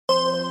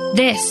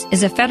This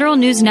is a Federal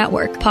News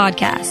Network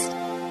podcast.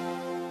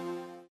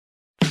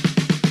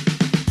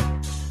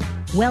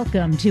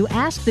 Welcome to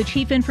Ask the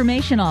Chief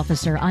Information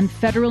Officer on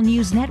Federal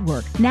News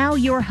Network. Now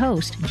your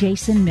host,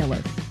 Jason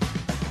Miller.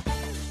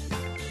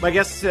 My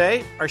guests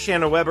today are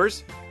Shanna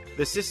Webbers,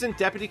 the Assistant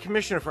Deputy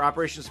Commissioner for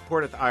Operations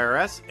Support at the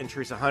IRS, and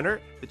Teresa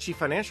Hunter, the Chief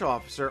Financial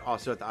Officer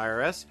also at the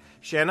IRS.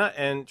 Shanna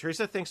and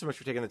Teresa, thanks so much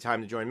for taking the time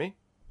to join me.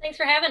 Thanks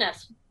for having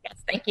us.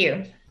 Yes, thank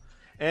you.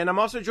 And I'm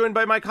also joined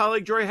by my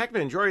colleague, Jory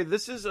Heckman. Jory,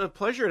 this is a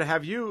pleasure to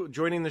have you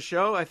joining the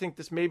show. I think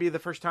this may be the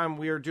first time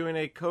we are doing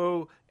a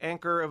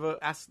co-anchor of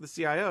Ask the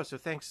CIO, so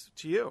thanks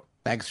to you.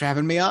 Thanks for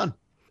having me on.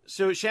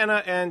 So,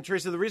 Shanna and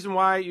Teresa, the reason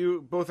why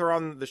you both are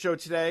on the show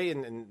today,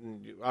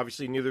 and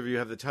obviously neither of you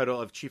have the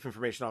title of Chief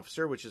Information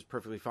Officer, which is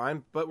perfectly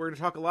fine, but we're going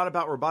to talk a lot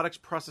about robotics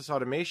process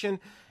automation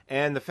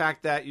and the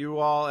fact that you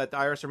all at the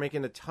IRS are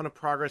making a ton of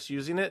progress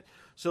using it.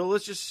 So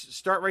let's just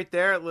start right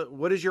there.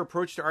 What is your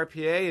approach to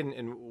RPA,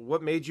 and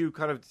what made you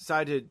kind of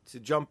decide to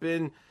jump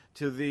in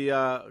to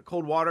the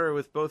cold water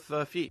with both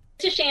feet?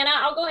 To Shanna,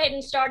 I'll go ahead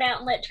and start out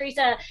and let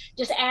Teresa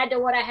just add to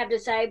what I have to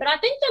say. But I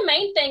think the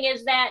main thing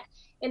is that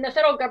in the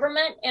federal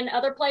government and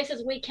other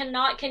places, we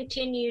cannot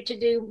continue to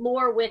do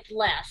more with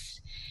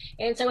less.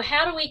 And so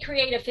how do we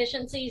create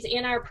efficiencies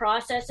in our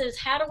processes?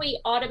 How do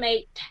we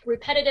automate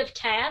repetitive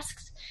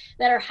tasks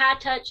that are high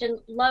touch and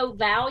low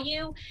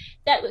value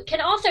that can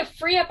also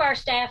free up our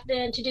staff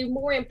then to do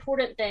more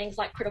important things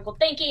like critical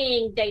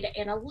thinking, data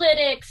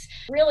analytics,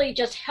 really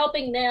just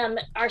helping them,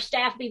 our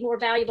staff, be more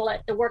valuable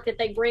at the work that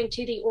they bring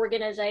to the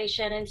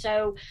organization. And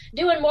so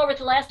doing more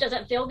with less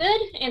doesn't feel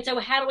good. And so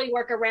how do we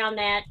work around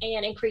that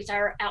and increase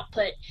our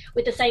output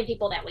with the same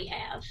people that we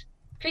have?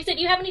 Teresa,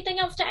 do you have anything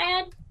else to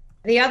add?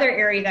 The other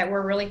area that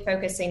we're really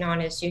focusing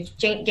on is just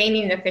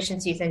gaining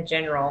efficiencies in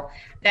general.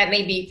 That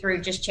may be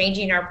through just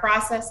changing our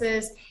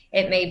processes.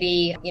 It may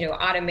be,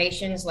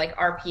 automations like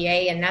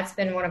RPA. And that's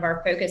been one of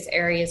our focus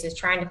areas, is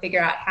trying to figure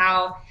out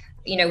how,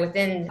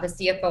 within the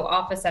CFO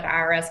office at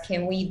IRS,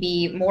 can we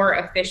be more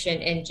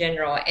efficient in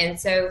general? And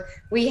so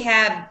we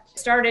have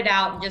started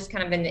out just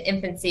kind of in the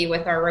infancy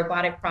with our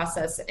robotic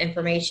process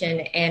information,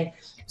 and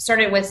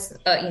started with,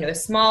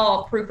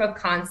 small proof of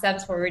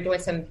concepts where we're doing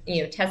some,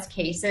 test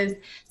cases.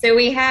 So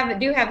we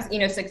do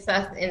have,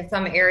 success in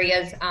some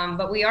areas,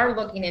 but we are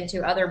looking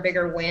into other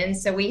bigger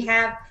wins. So we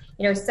have,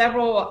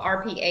 several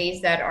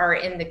RPAs that are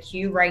in the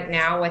queue right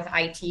now with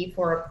IT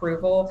for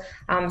approval.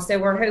 So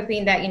we're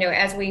hoping that,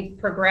 as we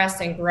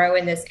progress and grow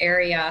in this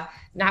area,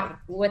 not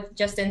with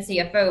just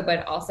NCFO,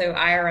 but also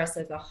IRS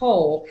as a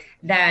whole,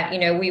 that,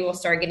 we will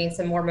start getting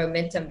some more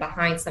momentum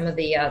behind some of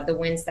the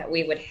wins that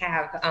we would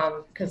have.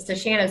 Because to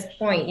Shanna's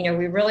point,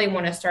 we really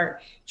want to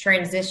start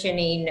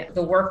transitioning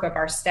the work of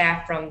our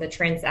staff from the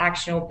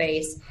transactional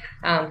base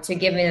to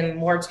giving them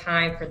more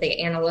time for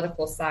the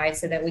analytical side,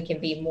 so that we can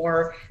be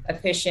more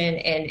efficient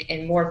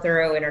and more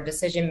thorough in our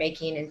decision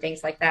making and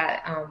things like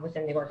that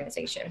within the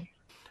organization.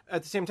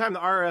 At the same time, the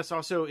IRS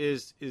also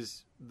is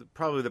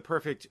probably the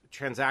perfect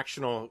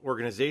transactional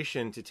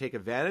organization to take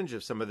advantage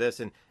of some of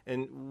this.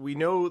 And we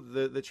know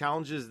the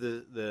challenges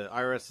the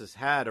IRS has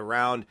had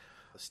around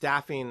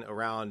staffing,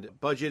 around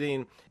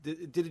budgeting.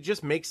 Did it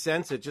just make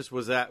sense? It just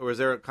was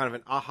there kind of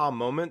an aha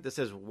moment that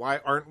says, why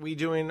aren't we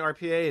doing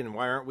RPA and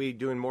why aren't we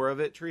doing more of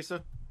it,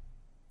 Teresa?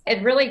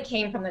 It really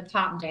came from the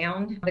top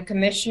down. The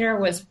commissioner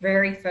was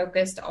very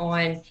focused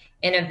on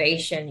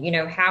innovation.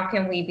 How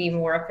can we be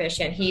more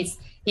efficient? He's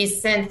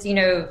since,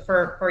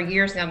 for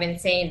years now been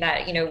saying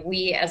that,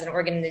 we as an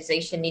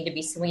organization need to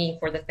be swinging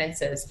for the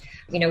fences.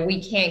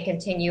 We can't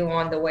continue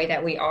on the way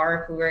that we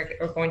are if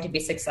we're going to be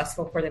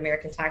successful for the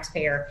American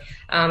taxpayer.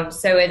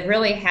 So it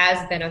really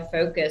has been a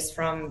focus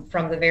from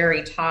the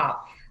very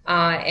top.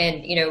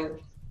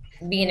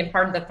 Being a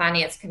part of the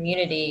finance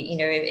community,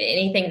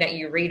 anything that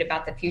you read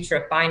about the future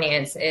of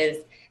finance is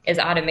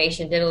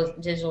automation,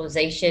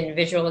 digitalization,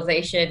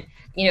 visualization,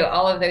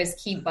 all of those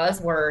key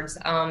buzzwords.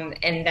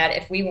 And that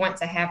if we want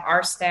to have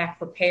our staff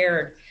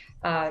prepared,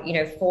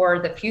 for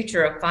the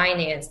future of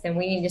finance, then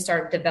we need to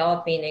start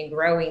developing and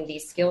growing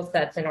these skill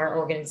sets in our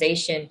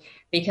organization,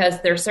 because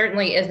there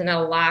certainly isn't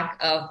a lack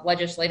of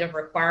legislative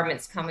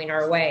requirements coming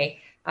our way.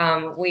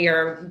 We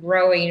are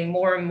growing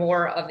more and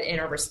more in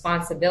our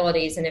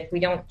responsibilities. And if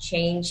we don't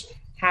change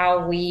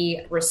how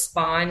we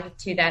respond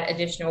to that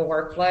additional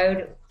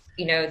workload,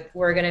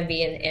 we're going to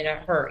be in a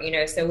hurt,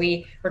 so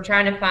we're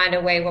trying to find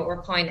a way, what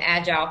we're calling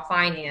agile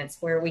finance,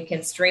 where we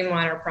can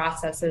streamline our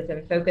processes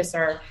and focus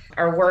our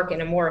work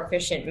in a more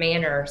efficient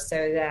manner,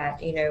 so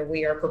that,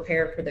 we are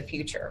prepared for the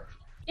future.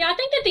 Yeah, I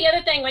think that the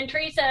other thing, when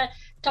Teresa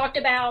talked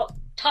about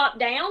top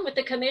down with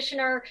the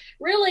commissioner,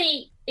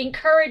 really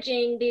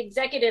encouraging the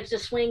executives to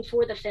swing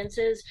for the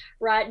fences,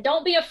 right?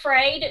 Don't be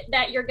afraid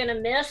that you're going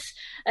to miss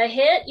a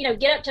hit,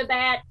 get up to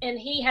bat, and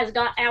he has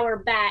got our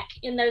back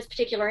in those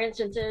particular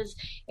instances.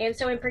 And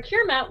so in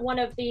procurement, one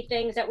of the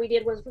things that we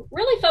did was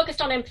really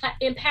focused on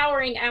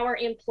empowering our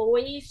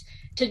employees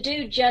to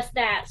do just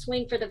that,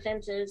 swing for the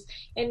fences.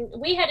 And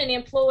we had an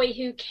employee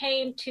who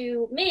came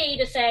to me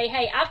to say,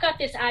 hey, I've got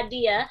this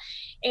idea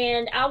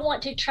and I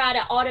want to try to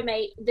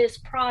automate this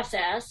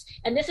process.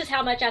 And this is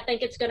how much I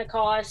think it's going to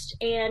cost.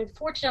 And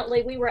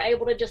fortunately, we were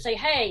able to just say,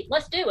 hey,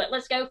 let's do it.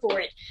 Let's go for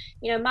it.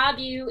 My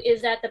view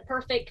is that the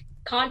perfect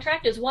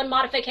contract is one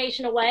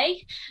modification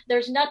away.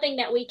 There's nothing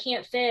that we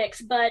can't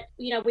fix, but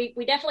we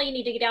definitely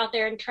need to get out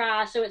there and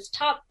try. So it's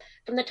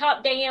from the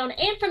top down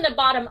and from the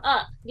bottom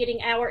up,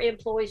 getting our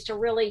employees to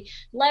really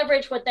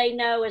leverage what they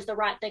know is the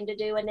right thing to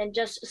do, and then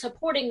just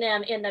supporting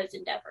them in those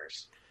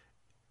endeavors.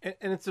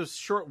 And it's those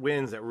short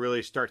wins that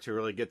really start to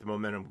really get the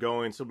momentum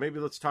going. So maybe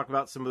let's talk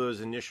about some of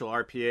those initial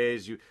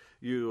RPAs.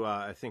 You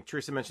I think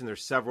Teresa mentioned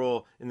there's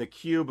several in the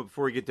queue, but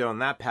before we get down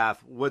that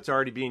path, what's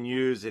already being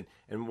used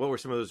and what were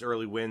some of those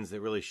early wins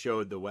that really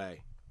showed the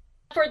way?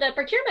 For the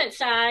procurement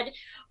side,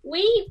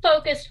 we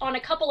focused on a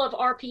couple of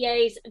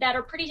RPAs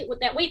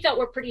that we felt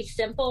were pretty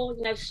simple.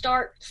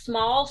 Start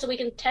small so we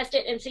can test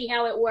it and see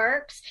how it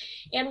works.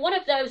 And one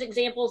of those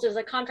examples is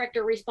a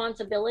contractor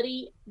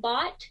responsibility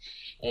bot.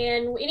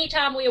 And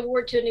anytime we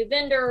award to a new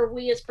vendor,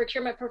 we as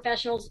procurement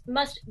professionals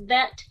must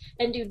vet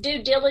and do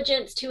due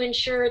diligence to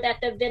ensure that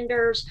the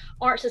vendors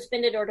aren't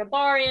suspended or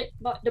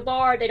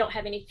debarred. They don't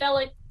have any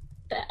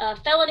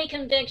felony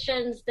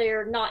convictions,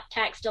 they're not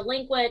tax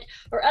delinquent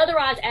or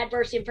otherwise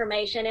adverse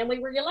information. And we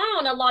rely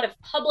on a lot of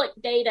public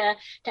data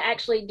to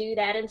actually do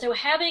that. And so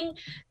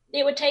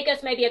it would take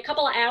us maybe a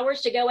couple of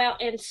hours to go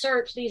out and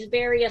search these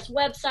various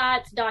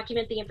websites,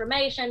 document the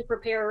information,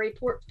 prepare a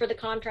report for the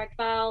contract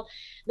file.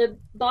 The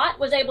bot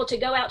was able to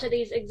go out to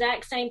these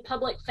exact same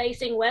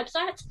public-facing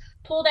websites,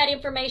 pull that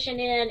information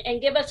in,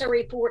 and give us a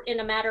report in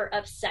a matter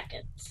of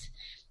seconds.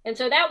 And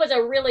so that was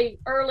a really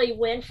early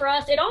win for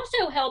us. It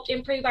also helped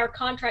improve our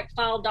contract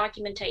file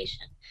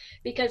documentation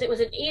because it was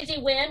an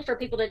easy win for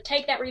people to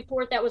take that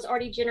report that was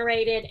already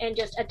generated and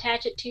just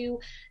attach it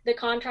to the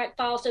contract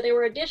file. So there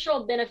were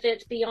additional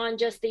benefits beyond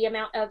just the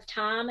amount of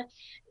time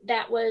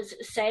that was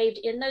saved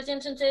in those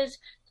instances.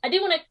 I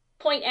do want to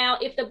point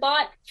out, if the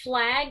bot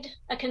flagged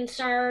a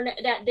concern,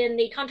 that then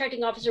the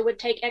contracting officer would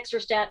take extra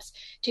steps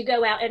to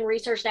go out and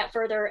research that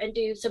further and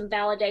do some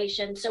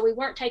validation. So we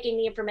weren't taking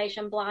the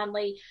information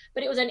blindly,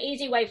 but it was an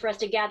easy way for us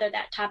to gather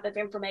that type of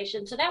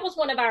information. So that was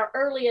one of our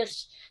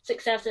earliest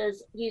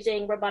successes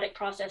using robotic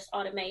process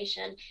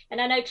automation. And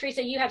I know,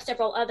 Teresa, you have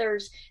several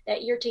others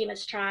that your team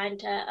is trying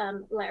to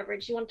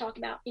leverage. You want to talk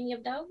about any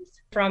of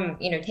those? From,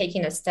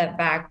 taking a step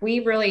back,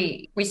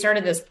 we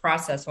started this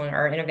process on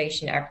our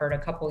innovation effort a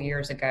couple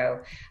years ago,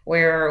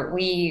 where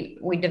we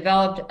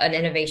developed an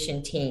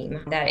innovation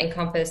team that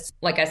encompassed,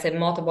 like I said,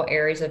 multiple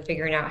areas of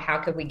figuring out how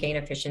could we gain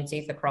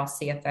efficiencies across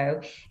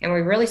CFO. And we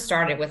really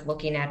started with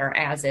looking at our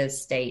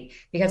as-is state,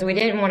 because we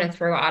didn't want to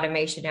throw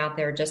automation out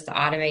there just to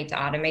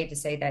automate to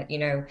say that,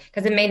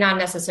 because it may not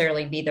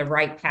necessarily be the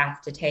right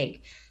path to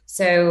take.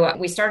 So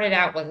we started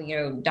out with,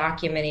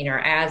 documenting our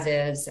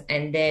as-is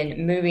and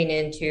then moving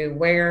into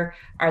where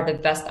are the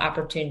best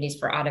opportunities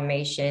for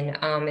automation.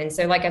 And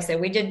so, like I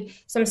said, we did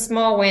some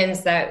small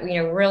wins that,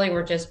 really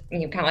were just,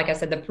 kind of like I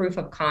said, the proof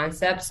of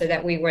concept, so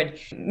that we would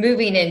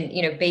moving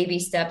in, baby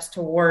steps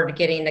toward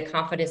getting the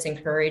confidence,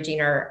 encouraging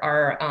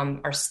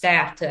our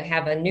staff to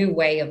have a new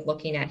way of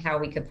looking at how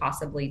we could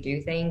possibly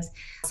do things.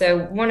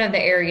 So one of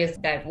the areas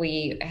that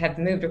we have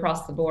moved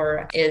across the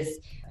board is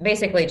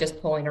basically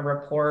just pulling a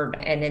report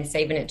and then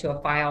saving it to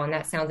a file. And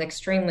that sounds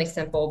extremely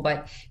simple,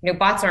 but,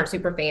 bots aren't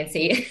super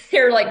fancy.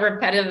 They're like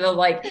repetitive,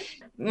 like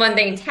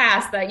mundane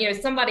tasks that,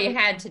 somebody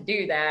had to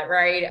do that,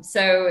 right?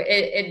 So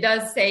it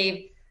does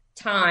save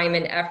time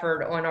and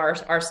effort on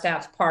our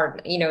staff's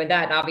part, and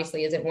that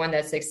obviously isn't one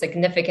that's a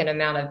significant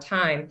amount of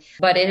time,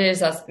 but it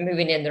is us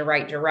moving in the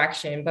right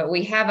direction. But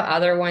we have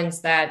other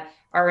ones that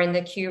are in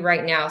the queue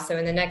right now. So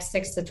in the next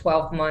 6 to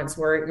 12 months,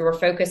 we're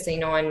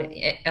focusing on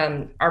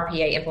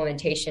RPA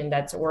implementation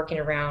that's working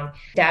around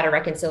data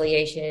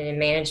reconciliation and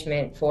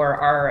management for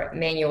our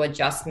manual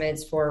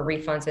adjustments for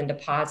refunds and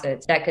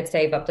deposits that could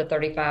save up to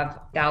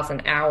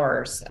 35,000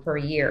 hours per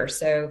year.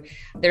 So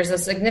there's a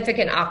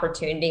significant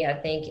opportunity, I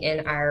think,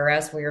 in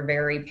IRS. We are a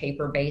very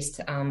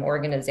paper-based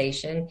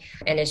organization,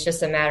 and it's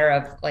just a matter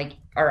of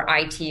our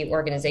IT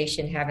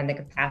organization having the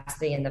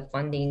capacity and the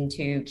funding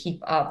to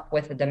keep up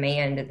with the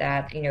demand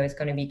that, is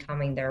going to be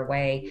coming their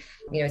way.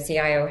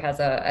 CIO has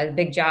a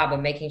big job of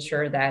making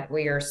sure that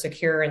we are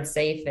secure and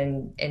safe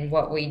in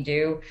what we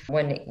do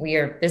when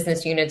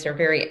business units are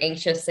very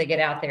anxious to get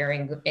out there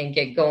and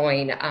get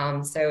going.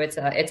 So it's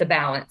a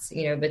balance,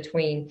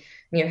 between,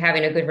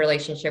 having a good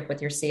relationship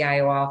with your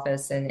CIO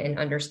office and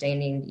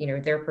understanding,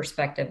 their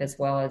perspective as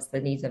well as the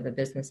needs of the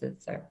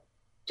businesses. So.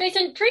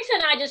 Jason, Teresa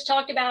and I just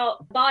talked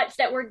about bots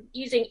that we're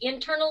using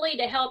internally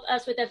to help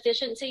us with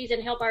efficiencies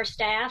and help our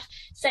staff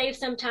save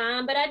some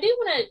time. But I do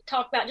want to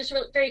talk about just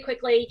very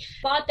quickly,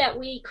 a bot that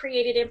we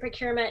created in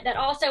procurement that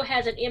also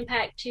has an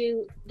impact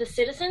to the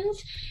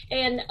citizens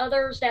and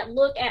others that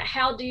look at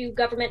how do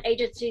government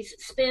agencies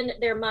spend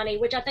their money,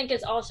 which I think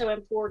is also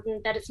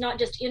important, that it's not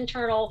just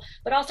internal,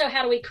 but also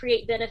how do we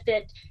create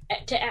benefit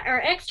to our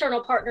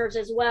external partners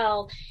as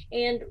well.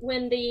 And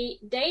when the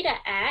Data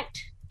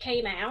Act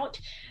came out,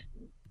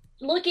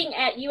 looking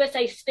at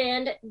USA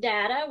Spend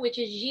data, which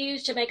is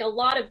used to make a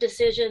lot of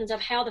decisions of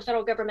how the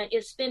federal government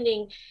is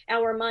spending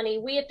our money,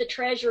 we at the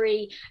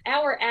Treasury,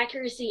 our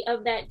accuracy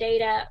of that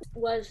data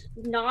was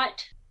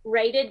not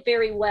rated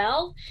very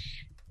well.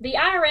 The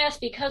IRS,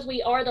 because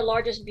we are the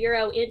largest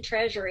bureau in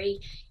Treasury,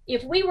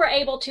 if we were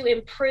able to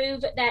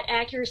improve that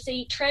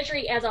accuracy,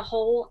 Treasury as a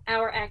whole,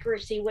 our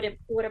accuracy would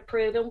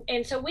improve.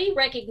 And so we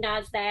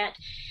recognize that.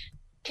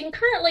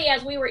 Concurrently,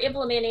 as we were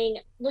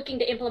looking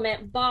to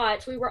implement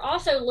bots, we were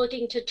also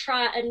looking to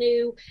try a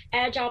new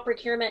agile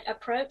procurement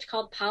approach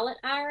called Pilot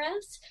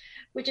IRS,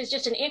 which is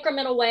just an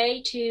incremental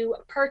way to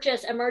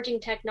purchase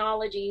emerging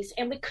technologies.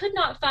 And we could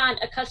not find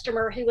a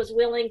customer who was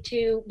willing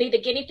to be the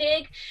guinea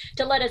pig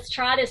to let us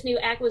try this new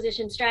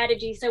acquisition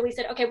strategy. So we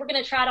said, okay, we're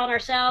going to try it on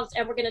ourselves,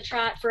 and we're going to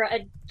try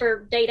it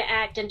for Data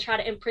Act and try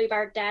to improve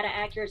our data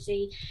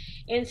accuracy.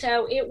 And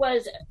so it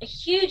was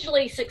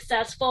hugely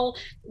successful.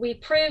 We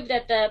proved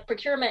that the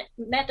procurement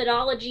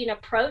methodology and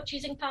approach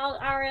using Pilot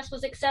IRS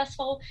was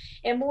successful.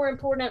 And more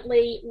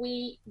importantly,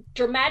 we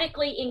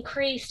dramatically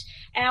increased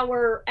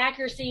our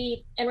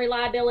accuracy and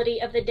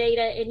reliability of the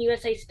data in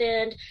USA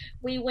Spend.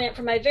 We went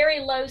from a very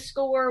low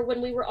score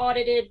when we were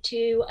audited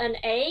to an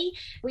A.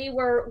 We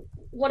were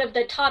one of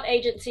the top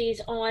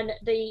agencies on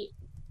the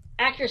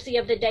accuracy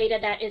of the data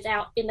that is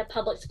out in the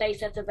public space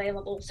that's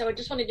available. So I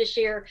just wanted to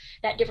share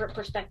that different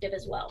perspective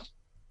as well.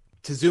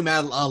 To zoom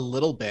out a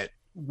little bit,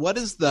 what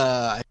is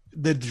the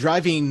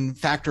driving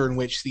factor in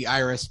which the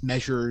IRS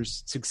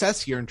measures success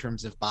here in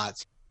terms of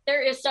bots?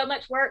 There is so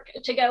much work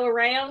to go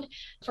around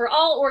for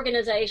all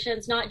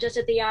organizations, not just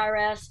at the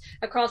IRS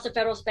across the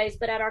federal space,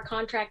 but at our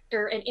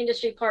contractor and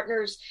industry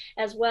partners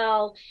as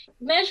well.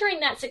 Measuring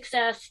that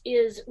success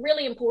is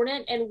really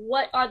important. And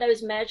what are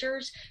those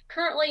measures?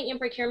 Currently in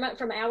procurement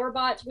from our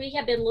bots, we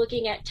have been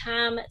looking at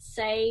time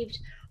saved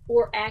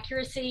or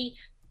accuracy.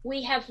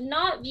 We have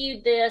not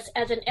viewed this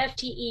as an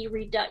FTE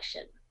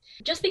reduction.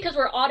 Just because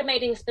we're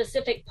automating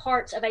specific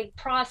parts of a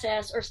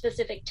process or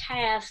specific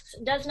tasks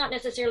does not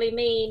necessarily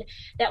mean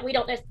that we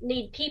don't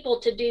need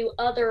people to do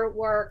other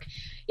work.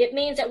 It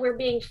means that we're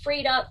being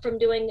freed up from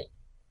doing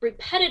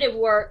repetitive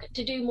work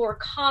to do more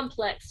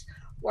complex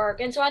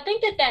work. And so I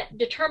think that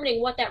determining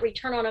what that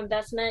return on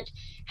investment,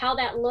 how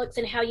that looks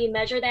and how you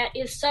measure that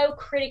is so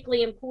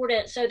critically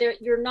important, so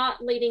that you're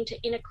not leading to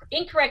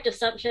incorrect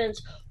assumptions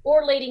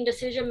or leading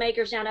decision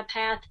makers down a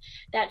path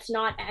that's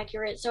not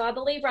accurate. So I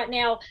believe right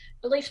now,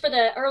 at least for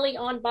the early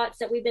on bots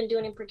that we've been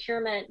doing in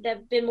procurement,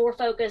 they've been more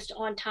focused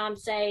on time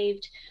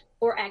saved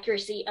or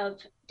accuracy of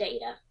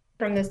data.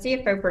 From the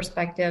CFO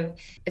perspective,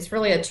 it's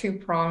really a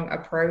two-prong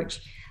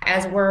approach.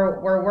 As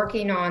we're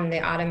working on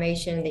the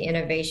automation, the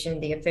innovation,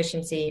 the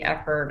efficiency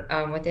effort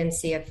within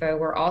CFO,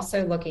 we're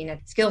also looking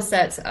at skill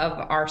sets of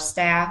our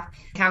staff.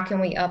 How can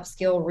we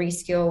upskill,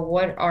 reskill?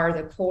 What are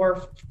the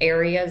core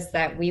areas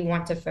that we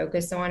want to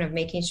focus on, of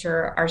making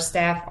sure our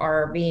staff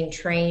are being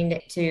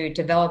trained to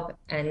develop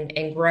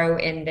and grow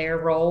in their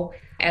role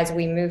as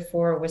we move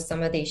forward with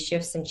some of these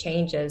shifts and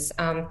changes.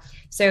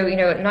 So,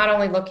 not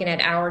only looking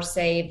at hours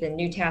saved, the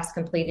new tasks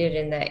completed,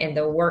 and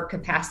the work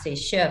capacity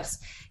shifts,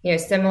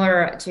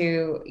 similar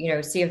to,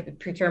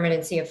 procurement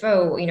and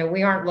CFO,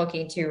 we aren't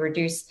looking to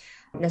reduce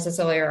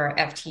necessarily our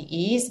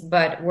FTEs,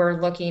 but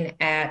we're looking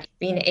at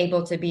being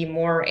able to be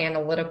more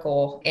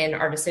analytical in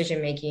our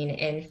decision making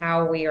and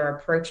how we are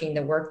approaching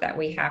the work that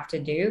we have to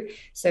do,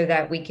 so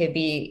that we could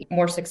be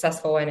more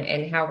successful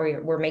in how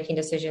we're making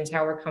decisions,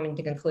 how we're coming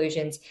to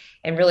conclusions,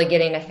 and really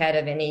getting ahead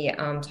of any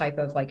type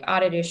of like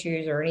audit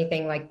issues or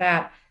anything like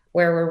that,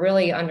 where we're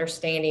really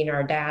understanding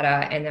our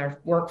data and our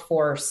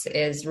workforce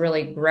is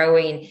really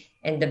growing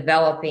and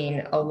developing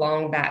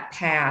along that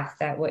path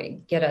that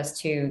would get us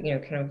to,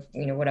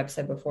 what I've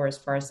said before, as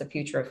far as the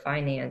future of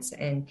finance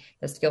and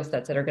the skill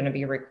sets that are going to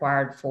be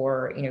required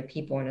for,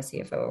 people in a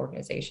CFO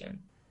organization.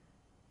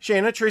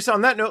 Shana, Teresa,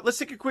 on that note, let's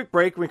take a quick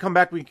break. When we come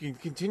back, we can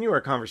continue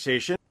our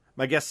conversation.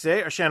 My guests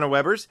today are Shanna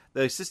Webbers,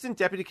 the Assistant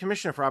Deputy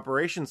Commissioner for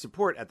Operations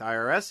Support at the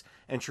IRS,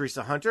 and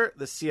Teresa Hunter,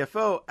 the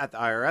CFO at the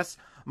IRS.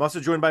 I'm also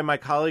joined by my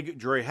colleague,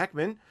 Jory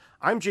Heckman.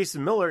 I'm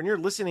Jason Miller, and you're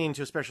listening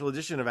to a special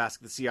edition of Ask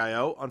the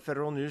CIO on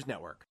Federal News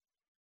Network.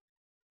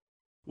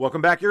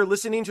 Welcome back. You're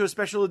listening to a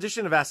special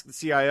edition of Ask the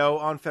CIO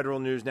on Federal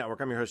News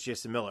Network. I'm your host,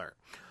 Jason Miller.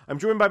 I'm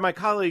joined by my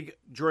colleague,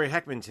 Jory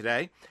Heckman,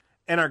 today.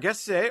 And our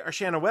guests today are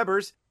Shanna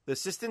Webbers, the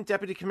Assistant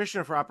Deputy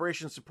Commissioner for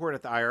Operations Support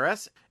at the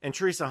IRS, and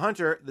Teresa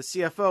Hunter, the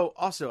CFO,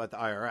 also at the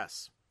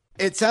IRS.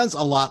 It sounds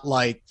a lot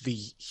like the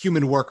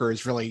human worker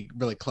is really,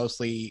 really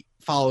closely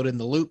followed in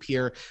the loop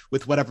here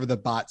with whatever the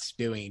bot's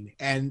doing.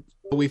 And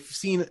we've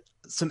seen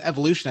some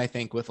evolution, I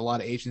think, with a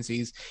lot of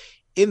agencies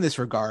in this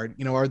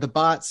regard. Are the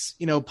bots,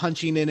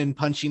 punching in and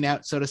punching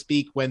out, so to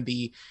speak, when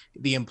the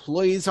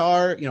employees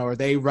are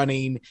they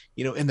running,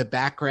 in the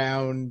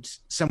background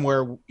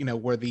somewhere,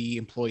 where the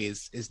employee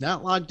is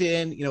not logged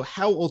in?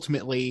 How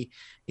ultimately,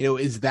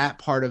 is that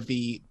part of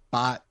the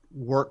bot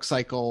work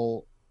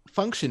cycle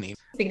functioning?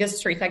 This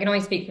is Teresa. I can only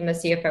speak from the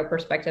CFO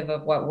perspective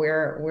of what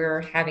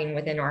we're having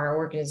within our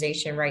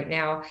organization right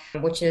now,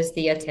 which is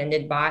the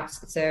attended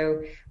bots.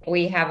 So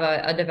we have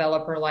a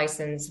developer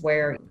license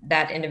where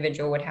that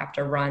individual would have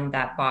to run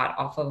that bot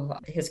off of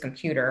his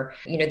computer.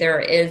 There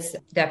is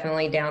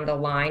definitely down the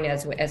line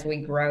as we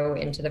grow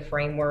into the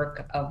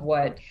framework of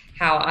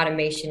how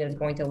automation is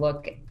going to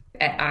look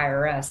at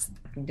IRS,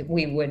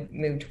 we would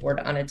move toward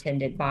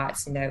unattended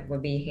bots, and that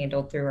would be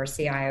handled through our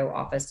CIO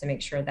office to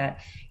make sure that,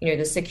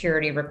 the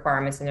security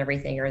requirements and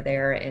everything are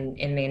there and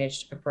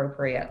managed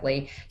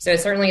appropriately. So it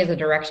certainly is a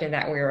direction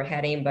that we are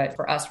heading, but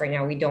for us right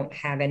now, we don't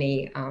have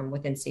any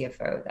within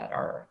CFO that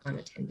are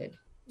unattended.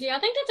 Yeah, I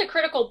think that's a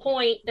critical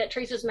point that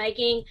Teresa's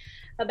making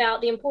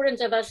about the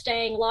importance of us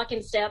staying lock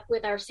in step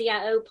with our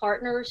CIO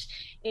partners.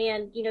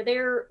 And,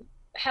 they're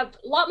have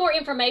a lot more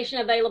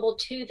information available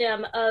to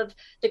them of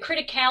the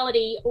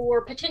criticality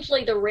or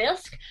potentially the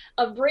risk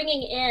of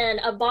bringing in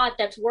a bot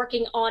that's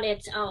working on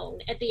its own.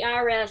 At the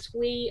IRS,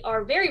 we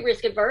are very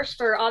risk averse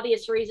for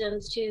obvious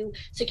reasons to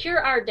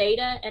secure our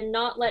data and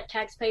not let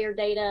taxpayer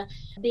data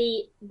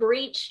be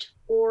breached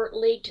or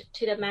leaked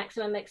to the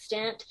maximum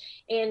extent.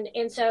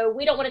 And so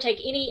we don't want to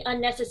take any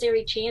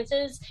unnecessary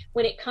chances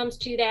when it comes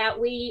to that.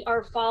 We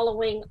are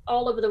following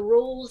all of the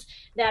rules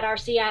that our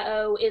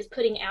CIO is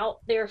putting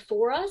out there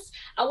for us.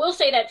 I will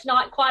say that's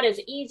not quite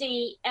as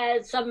easy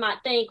as some might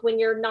think when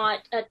you're not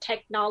a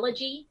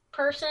technology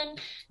person.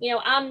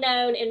 I'm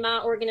known in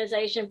my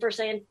organization for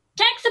saying,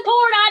 tech support,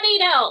 I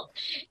need help.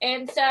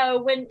 And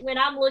so when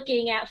I'm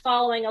looking at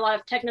following a lot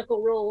of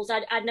technical rules,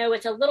 I know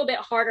it's a little bit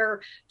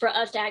harder for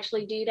us to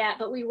actually do that,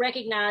 but we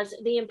recognize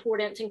the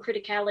importance and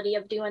criticality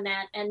of doing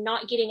that and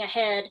not getting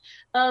ahead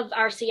of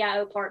our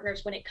CIO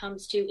partners when it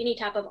comes to any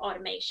type of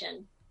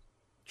automation.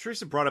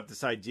 Teresa brought up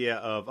this idea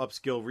of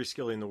upskill,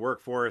 reskilling the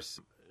workforce.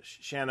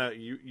 Shanna,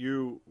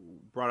 you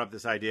brought up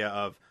this idea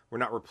of we're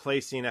not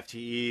replacing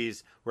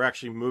FTEs, we're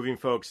actually moving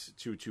folks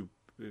to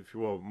if you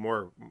will,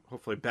 more,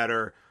 hopefully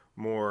better,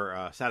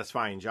 more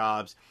satisfying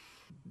jobs.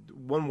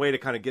 One way to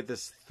kind of get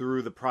this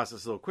through the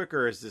process a little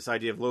quicker is this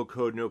idea of low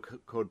code, no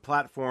code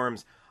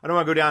platforms. I don't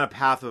want to go down a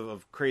path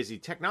of crazy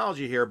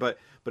technology here, but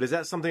is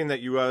that something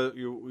that you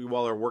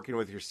all are working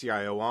with your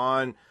CIO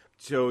on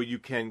so you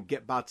can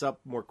get bots up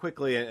more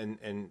quickly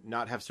and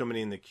not have so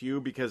many in the queue?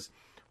 Because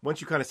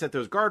once you kind of set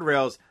those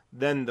guardrails,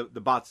 then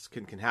the bots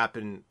can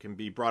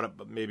be brought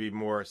up maybe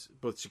more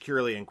both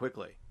securely and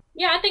quickly.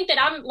 Yeah, I think that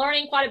I'm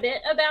learning quite a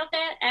bit about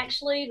that.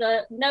 Actually,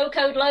 the no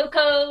code, low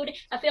code,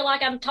 I feel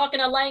like I'm talking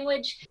a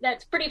language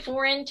that's pretty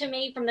foreign to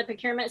me from the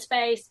procurement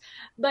space.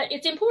 But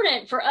it's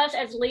important for us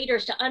as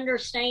leaders to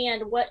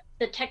understand what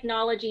the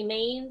technology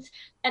means.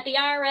 At the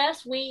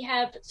IRS, we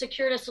have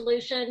secured a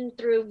solution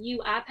through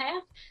UiPath.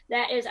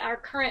 That is our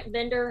current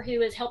vendor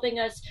who is helping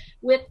us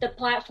with the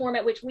platform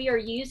at which we are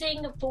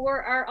using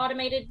for our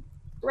automated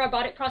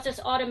robotic process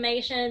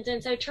automations.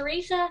 And so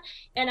Teresa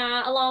and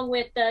I, along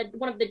with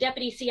one of the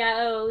deputy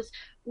CIOs,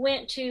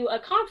 went to a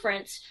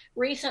conference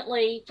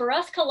recently for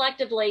us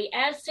collectively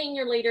as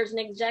senior leaders and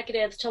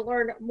executives to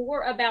learn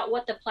more about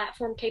what the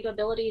platform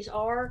capabilities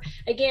are,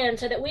 again,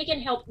 so that we can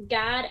help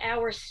guide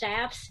our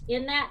staffs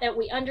in that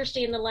we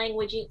understand the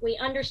language, we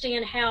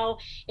understand how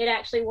it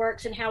actually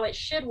works and how it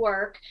should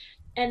work.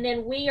 And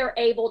then we are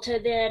able to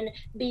then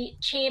be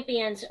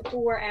champions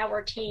for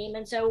our team.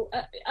 And so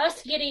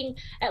us getting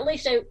at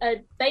least a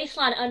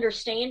baseline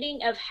understanding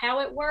of how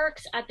it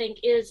works, I think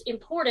is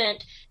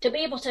important to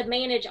be able to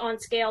manage on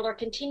scale or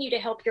continue to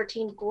help your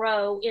team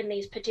grow in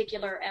these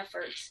particular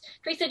efforts.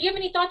 Teresa, do you have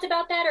any thoughts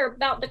about that or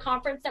about the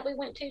conference that we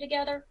went to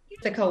together?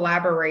 The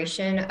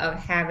collaboration of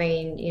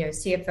having,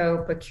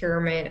 CFO,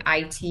 procurement,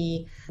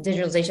 IT,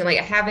 digitalization, like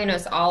having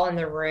us all in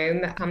the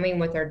room, coming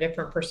with our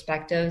different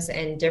perspectives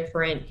and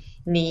different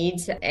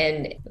needs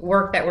and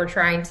work that we're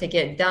trying to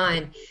get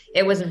done.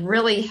 It was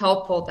really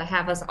helpful to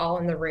have us all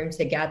in the room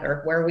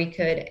together where we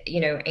could,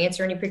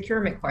 answer any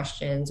procurement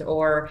questions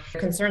or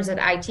concerns that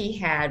IT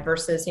had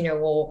versus,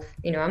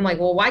 I'm like,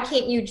 well, why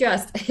can't you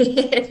just,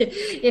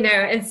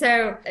 and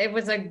so it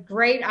was a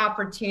great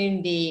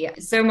opportunity,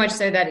 so much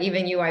so that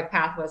even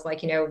UiPath was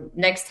like,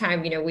 next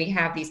time, we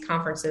have these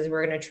conferences,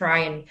 we're going to try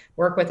and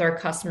work with our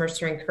customers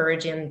to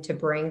encourage them to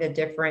bring the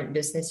different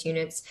business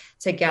units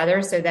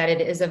together so that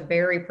it is a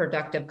very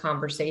productive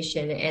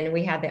conversation. And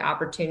we had the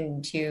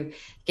opportunity to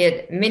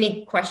get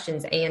many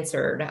questions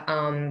answered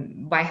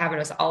by having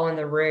us all in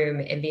the room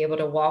and be able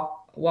to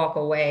walk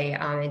away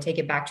and take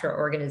it back to our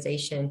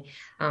organization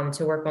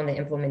to work on the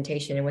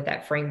implementation and what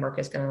that framework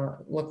is going to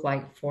look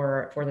like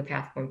for the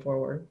path going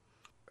forward.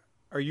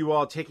 Are you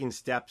all taking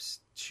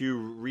steps to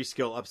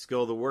reskill,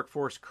 upskill the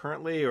workforce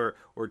currently? Or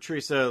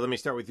Teresa, let me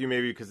start with you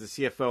maybe, because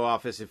the CFO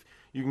office, if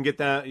you can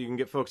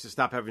get folks to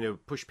stop having to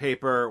push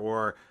paper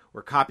or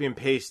or copy and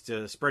paste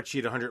a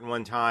spreadsheet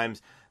 101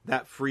 times,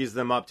 that frees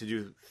them up to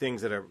do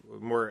things that are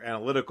more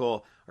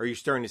analytical. Are you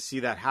starting to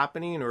see that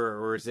happening,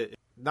 or is it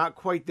not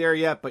quite there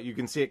yet, but you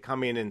can see it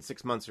coming in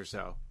 6 months or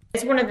so?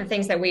 It's one of the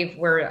things that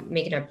we're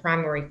making a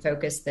primary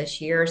focus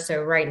this year.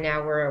 So right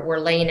now we're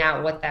laying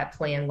out what that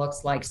plan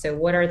looks like. So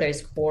what are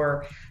those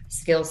core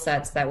skill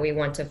sets that we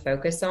want to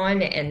focus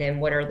on? And then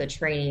what are the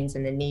trainings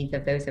and the needs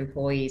of those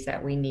employees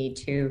that we need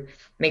to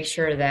make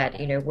sure that,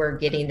 we're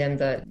getting them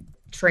the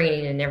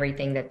training and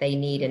everything that they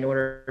need in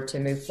order to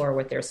move forward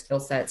with their skill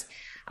sets,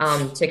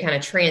 to kind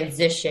of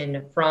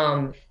transition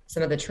from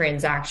some of the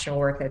transactional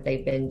work that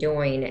they've been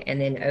doing, and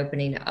then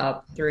opening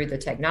up through the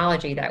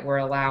technology that we're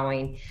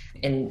allowing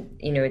and,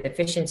 the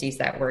efficiencies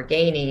that we're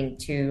gaining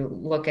to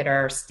look at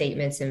our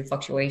statements and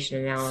fluctuation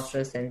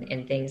analysis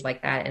and things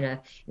like that in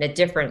a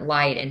different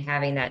light, and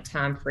having that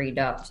time freed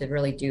up to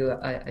really do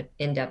an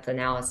in-depth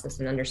analysis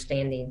and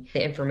understanding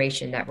the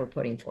information that we're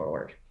putting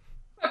forward.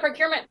 From a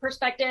procurement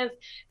perspective,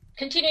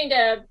 continuing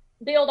to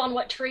build on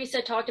what Teresa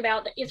talked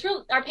about, it's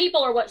real. Our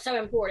people are what's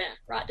so important,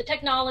 right? The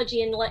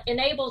technology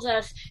enables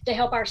us to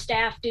help our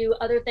staff do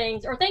other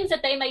things, or things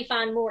that they may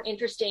find more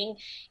interesting,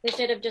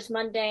 instead of just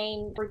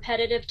mundane,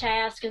 repetitive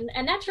tasks.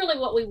 And that's really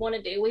what we want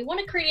to do. We want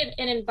to create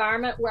an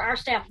environment where our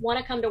staff want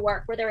to come to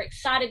work, where they're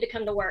excited to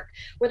come to work,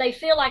 where they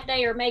feel like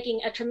they are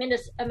making a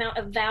tremendous amount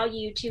of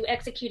value to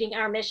executing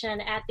our mission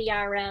at the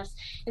IRS.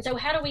 And so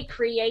how do we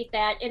create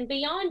that? And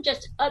beyond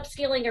just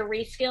upskilling or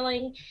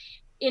reskilling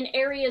in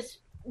areas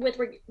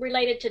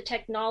related to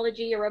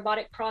technology or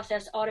robotic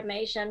process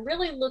automation,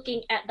 really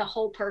looking at the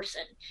whole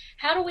person.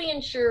 How do we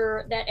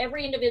ensure that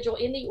every individual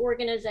in the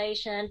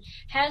organization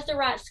has the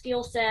right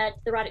skill set,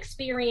 the right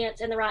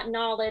experience, and the right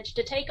knowledge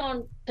to take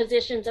on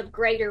positions of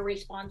greater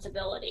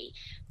responsibility?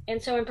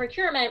 And so in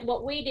procurement,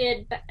 what we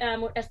did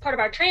as part of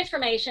our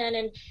transformation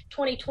in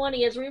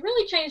 2020 is we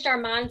really changed our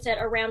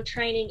mindset around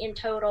training in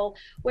total,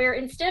 where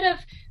instead of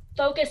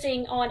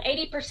focusing on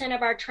 80%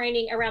 of our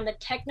training around the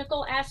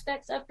technical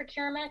aspects of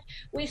procurement,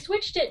 we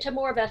switched it to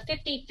more of a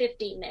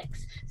 50-50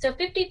 mix. So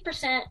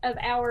 50% of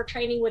our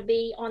training would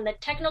be on the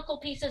technical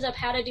pieces of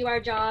how to do our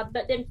job,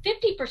 but then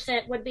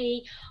 50% would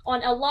be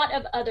on a lot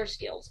of other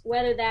skills,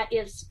 whether that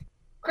is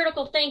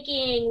critical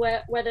thinking,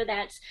 whether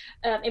that's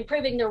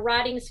improving their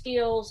writing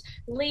skills,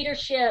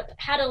 leadership,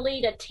 how to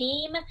lead a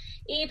team,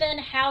 even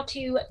how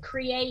to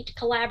create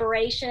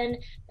collaboration,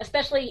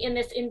 especially in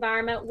this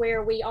environment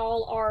where we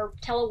all are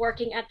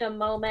teleworking at the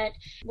moment.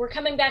 We're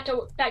coming back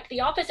to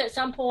the office at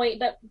some point,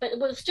 but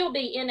we'll still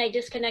be in a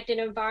disconnected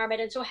environment.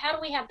 And so how do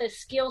we have the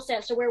skill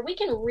sets to where we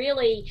can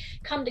really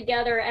come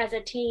together as a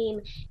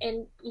team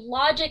and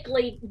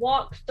logically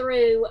walk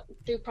through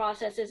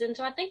processes? And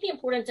so I think the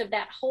importance of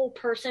that whole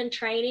person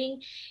training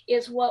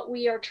is what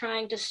we are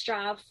trying to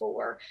strive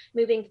for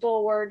moving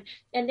forward.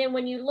 And then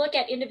when you look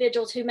at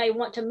individuals who may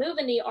want to move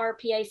in the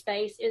RPA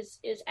space,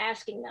 is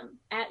asking them,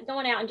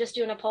 going out and just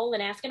doing a poll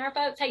and asking our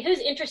folks, hey, who's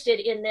interested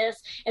in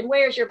this and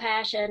where's your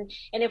passion?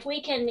 And if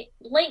we can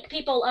link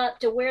people up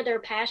to where they're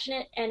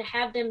passionate and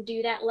have them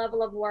do that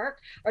level of work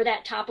or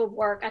that type of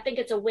work, I think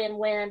it's a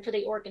win-win for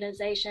the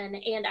organization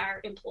and our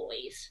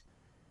employees.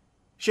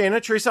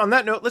 Shanna, Teresa, on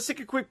that note, let's take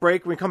a quick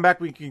break. When we come back,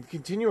 we can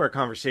continue our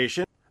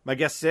conversation. My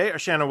guests today are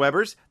Shanna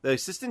Webbers, the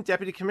Assistant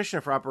Deputy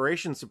Commissioner for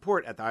Operations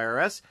Support at the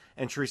IRS,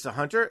 and Teresa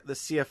Hunter, the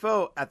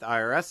CFO at the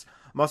IRS.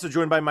 I'm also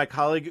joined by my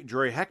colleague,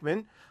 Jory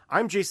Heckman.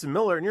 I'm Jason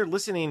Miller, and you're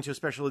listening to a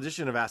special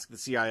edition of Ask the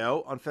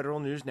CIO on Federal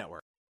News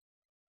Network.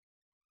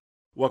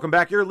 Welcome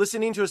back. You're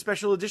listening to a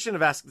special edition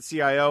of Ask the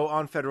CIO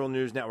on Federal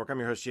News Network. I'm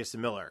your host, Jason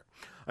Miller.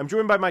 I'm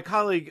joined by my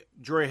colleague,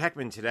 Jory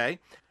Heckman, today.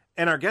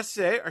 And our guests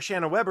today are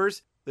Shanna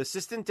Webbers, the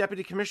Assistant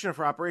Deputy Commissioner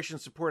for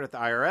Operations Support at the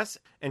IRS,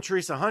 and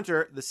Teresa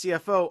Hunter, the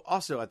CFO,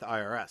 also at the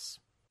IRS.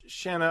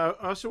 Shanna,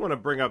 I also want to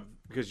bring up,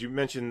 because you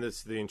mentioned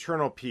this, the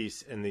internal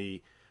piece and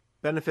the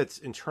benefits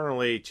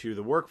internally to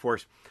the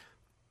workforce.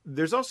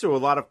 There's also a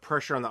lot of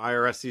pressure on the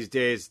IRS these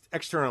days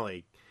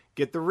externally.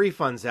 Get the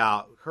refunds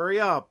out, hurry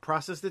up,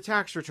 process the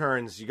tax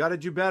returns. You got to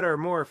do better,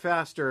 more,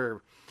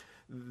 faster.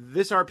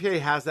 This RPA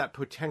has that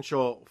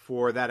potential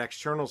for that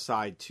external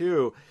side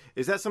too.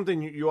 Is that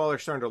something you all are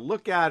starting to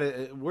look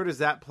at? Where does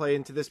that play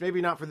into this?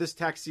 Maybe not for this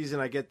tax season,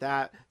 I get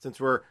that,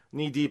 since we're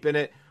knee deep in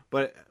it,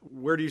 but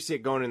where do you see it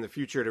going in the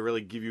future to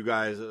really give you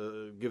guys,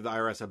 give the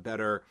IRS a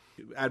better,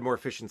 add more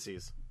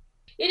efficiencies?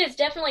 It is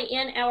definitely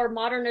in our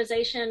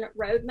modernization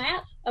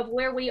roadmap of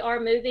where we are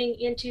moving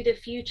into the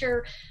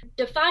future.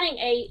 Defining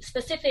a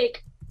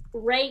specific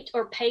rate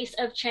or pace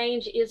of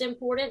change is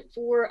important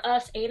for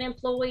us and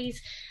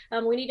employees.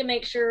 We need to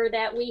make sure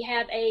that we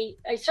have a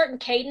certain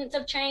cadence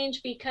of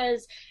change,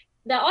 because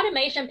the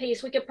automation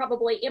piece we could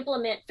probably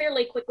implement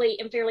fairly quickly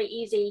and fairly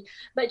easy,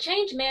 but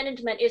change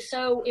management is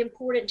so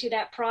important to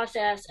that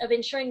process of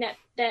ensuring that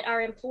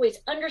our employees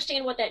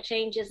understand what that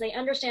change is. They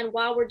understand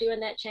why we're doing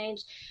that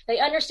change. They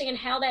understand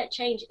how that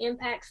change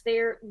impacts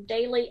their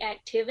daily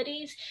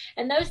activities.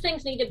 And those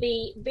things need to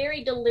be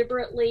very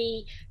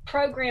deliberately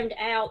programmed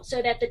out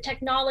so that the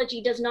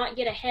technology does not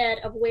get ahead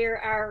of where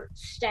our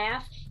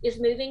staff is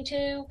moving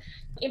to.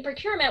 In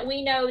procurement,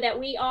 we know that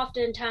we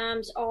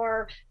oftentimes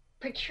are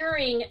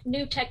procuring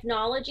new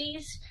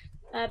technologies,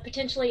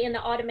 potentially in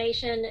the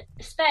automation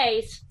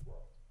space.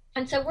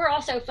 And so we're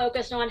also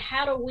focused on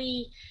how do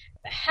we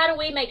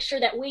make sure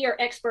that we are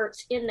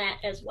experts in that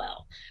as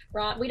well,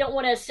 right? We don't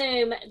want to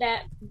assume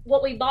that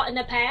what we bought in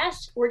the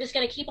past, we're just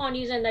going to keep on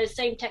using those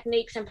same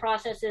techniques and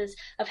processes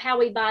of how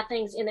we buy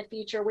things in the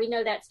future. We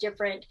know that's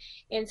different.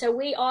 And so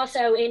we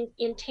also,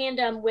 in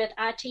tandem with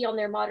IT on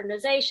their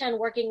modernization,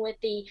 working with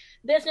the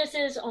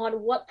businesses on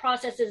what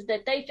processes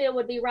that they feel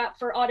would be right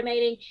for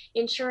automating,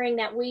 ensuring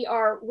that we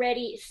are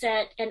ready,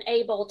 set, and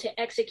able to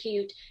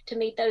execute to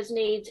meet those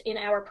needs in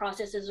our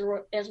processes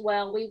as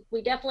well.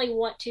 We definitely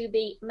want to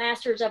be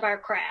masters of our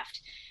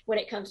craft when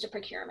it comes to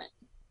procurement.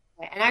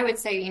 And I would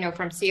say,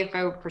 from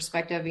CFO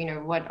perspective,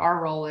 what our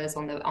role is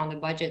on the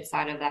budget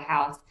side of the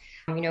house.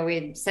 We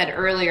had said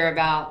earlier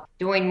about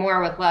doing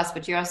more with less,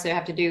 but you also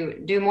have to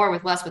do more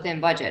with less within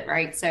budget,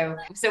 right? So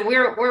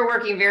we're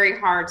working very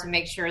hard to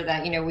make sure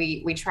that,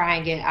 we try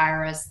and get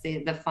IRS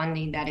the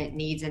funding that it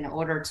needs in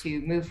order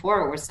to move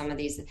forward with some of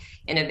these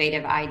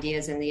innovative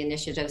ideas and the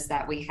initiatives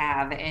that we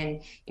have.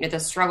 And, the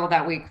struggle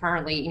that we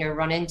currently,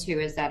 run into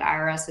is that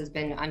IRS has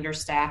been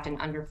understaffed and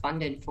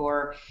underfunded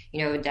for,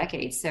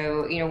 decades.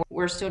 So,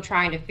 we're still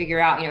trying to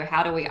figure out,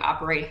 how do we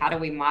operate? How do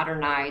we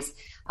modernize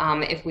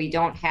if we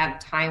don't have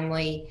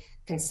timely,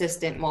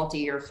 consistent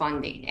multi-year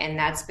funding? And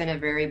that's been a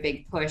very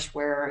big push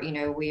where,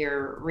 we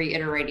are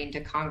reiterating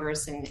to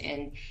Congress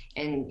and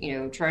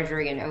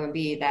Treasury and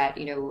OMB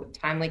that,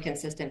 timely,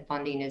 consistent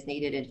funding is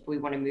needed if we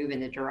want to move in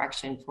the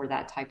direction for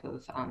that type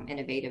of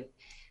innovative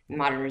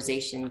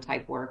modernization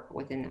type work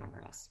within the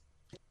IRS.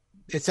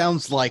 It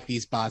sounds like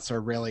these bots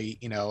are really,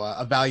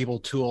 a valuable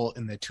tool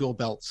in the tool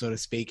belt, so to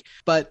speak.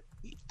 But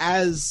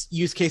as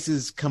use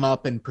cases come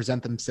up and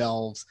present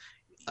themselves,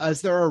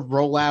 is there a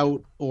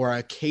rollout or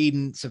a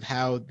cadence of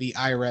how the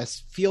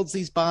IRS fields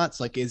these bots?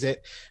 Like, is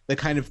it the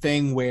kind of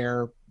thing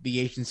where the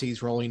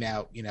agency's rolling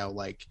out,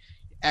 like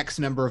X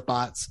number of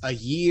bots a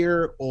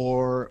year,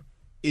 or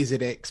is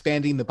it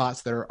expanding the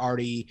bots that are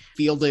already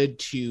fielded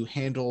to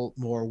handle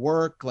more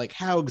work? Like,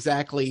 how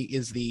exactly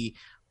is the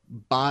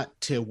bot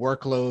to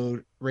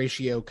workload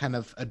ratio kind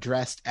of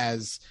addressed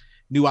as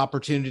new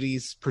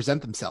opportunities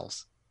present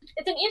themselves?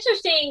 It's an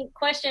interesting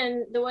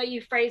question, the way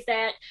you phrase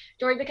that,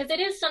 Dory, because it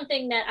is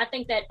something that I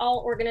think that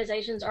all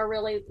organizations are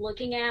really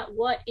looking at.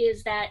 What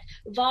is that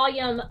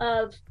volume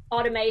of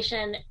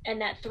automation and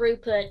that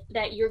throughput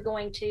that you're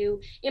going to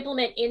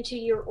implement into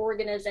your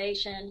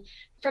organization?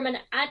 From an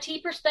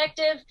IT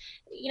perspective,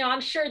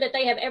 I'm sure that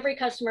they have every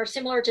customer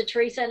similar to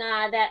Teresa and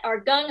I that are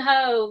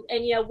gung-ho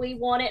and, we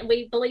want it and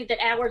we believe that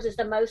ours is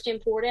the most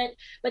important,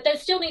 but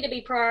those still need to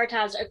be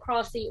prioritized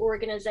across the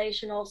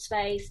organizational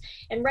space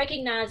and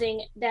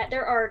recognizing that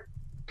there are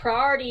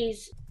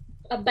priorities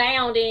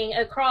abounding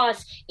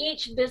across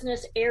each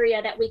business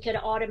area that we could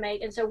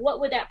automate. And so what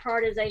would that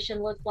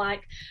prioritization look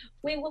like?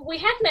 We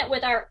have met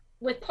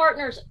with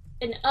partners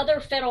in other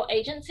federal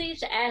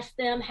agencies to ask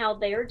them how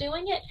they're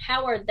doing it.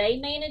 How are they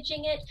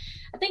managing it?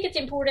 I think it's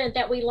important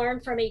that we learn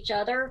from each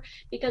other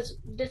because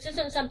this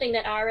isn't something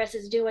that IRS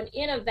is doing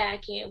in a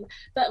vacuum.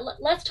 But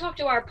let's talk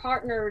to our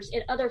partners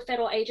in other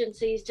federal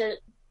agencies to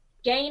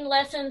gain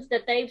lessons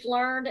that they've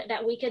learned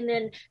that we can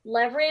then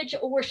leverage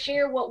or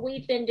share what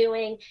we've been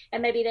doing,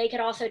 and maybe they could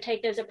also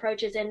take those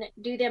approaches and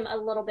do them a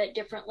little bit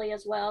differently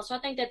as well. So I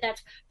think that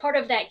that's part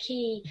of that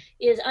key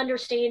is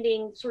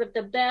understanding sort of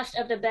the best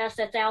of the best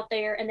that's out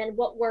there and then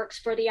what works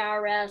for the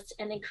IRS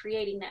and then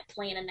creating that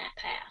plan and that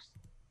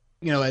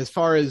path. As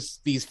far as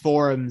these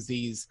forums,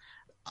 these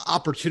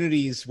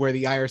opportunities where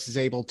the IRS is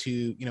able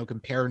to,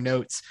 compare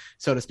notes,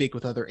 so to speak,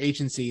 with other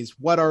agencies.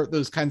 What are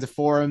those kinds of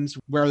forums?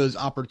 Where are those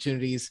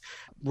opportunities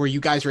where you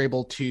guys are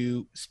able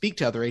to speak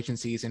to other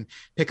agencies and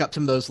pick up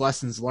some of those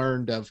lessons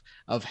learned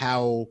of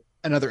how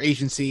another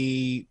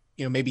agency,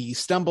 maybe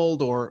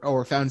stumbled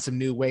or found some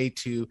new way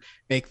to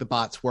make the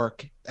bots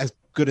work as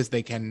good as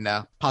they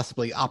can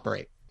possibly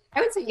operate? I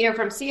would say,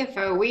 from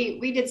CFO,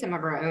 we did some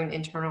of our own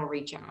internal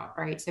reach out,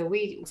 right? So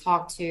we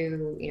talked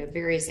to,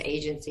 various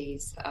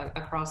agencies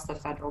across the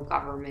federal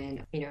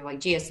government,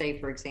 like GSA,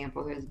 for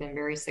example, who has been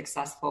very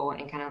successful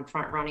in kind of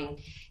front running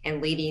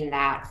and leading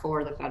that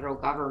for the federal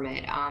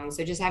government.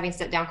 So just having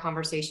sit down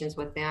conversations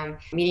with them,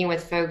 meeting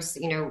with folks,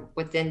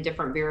 within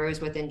different bureaus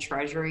within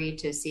Treasury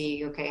to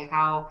see, okay,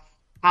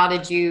 how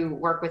did you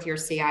work with your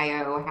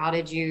CIO? How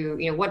did you,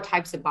 what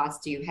types of bots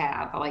do you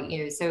have?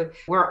 So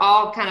we're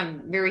all kind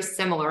of very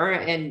similar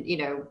and,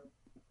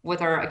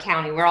 with our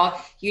accounting. We're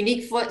all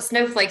unique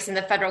snowflakes in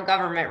the federal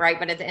government, right?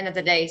 But at the end of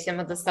the day, some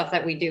of the stuff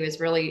that we do is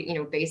really,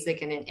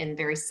 basic and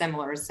very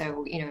similar.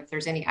 So, if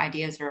there's any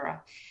ideas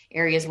or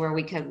areas where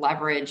we could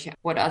leverage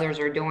what others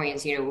are doing,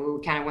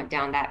 we kind of went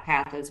down that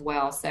path as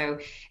well. So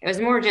it was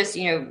more just,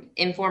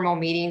 informal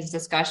meetings,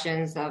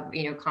 discussions of,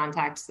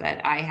 contacts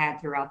that I had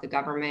throughout the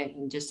government,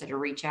 and just to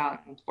reach out,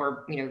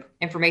 or,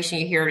 information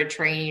you hear at a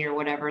training or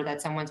whatever,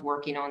 that someone's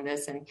working on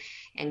this,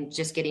 and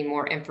just getting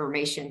more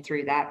information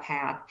through that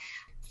path.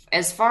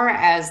 As far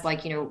as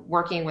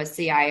working with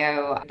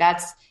CIO,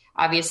 that's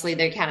obviously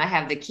they kind of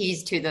have the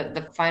keys to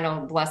the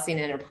final blessing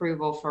and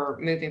approval for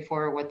moving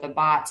forward with the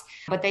bots,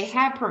 but they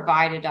have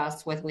provided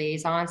us with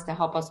liaisons to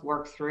help us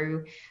work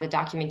through the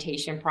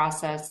documentation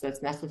process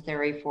that's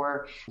necessary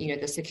for,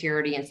 the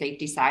security and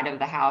safety side of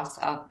the house,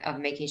 of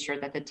making sure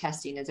that the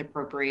testing is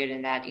appropriate,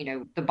 and that,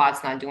 the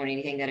bot's not doing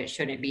anything that it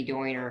shouldn't be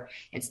doing, or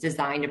it's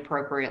designed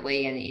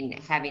appropriately, and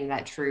having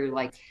that true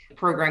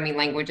programming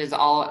languages,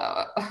 all,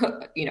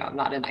 I'm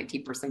not an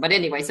IT person, but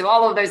anyway, so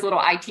all of those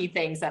little IT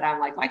things that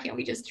I'm like, why can't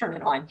we just turn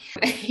it on,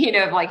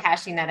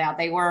 hashing that out.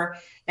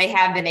 They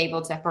have been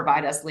able to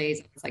provide us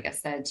liaisons, like I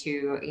said,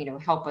 to,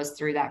 help us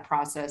through that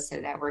process, so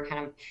that we're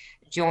kind of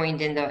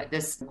joined in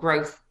this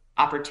growth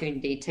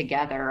opportunity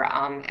together,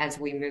 as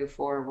we move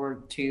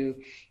forward to,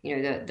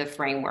 the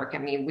framework. I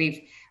mean,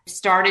 we've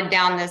started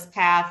down this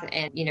path,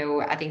 and,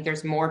 I think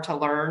there's more to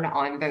learn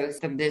on both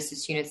the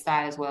business unit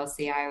side as well as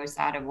CIO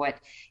side of what,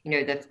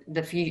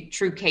 the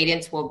true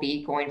cadence will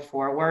be going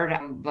forward.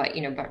 But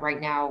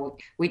right now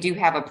we do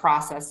have a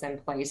process in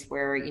place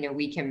where,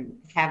 we can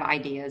have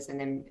ideas, and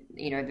then,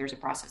 there's a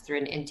process through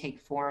an intake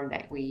form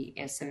that we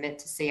submit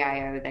to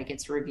CIO that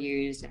gets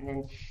reviewed. And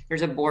then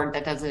there's a board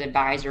that does an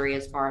advisory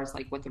as far as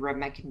what the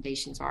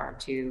recommendations are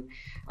to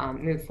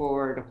move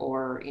forward,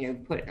 or,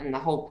 put in the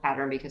whole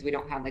pattern, because we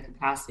don't have the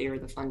capacity or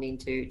the funding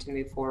to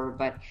move forward.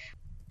 But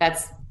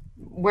that's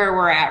where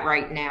we're at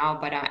right now.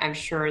 But I'm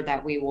sure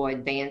that we will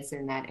advance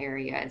in that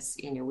area as,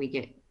 we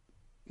get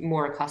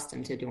more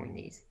accustomed to doing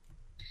these.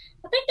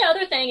 I think the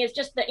other thing is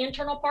just the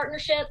internal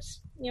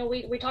partnerships.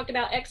 We talked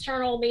about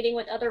external meeting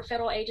with other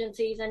federal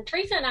agencies, and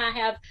Teresa and I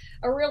have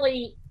a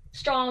really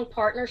strong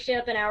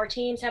partnership, and our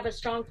teams have a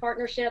strong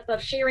partnership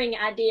of sharing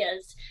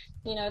ideas.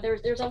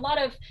 There's a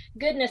lot of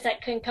goodness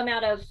that can come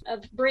out of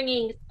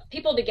bringing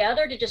people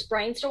together to just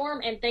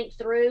brainstorm and think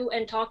through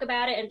and talk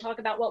about it, and talk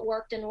about what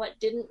worked and what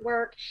didn't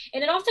work.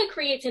 And it also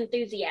creates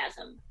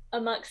enthusiasm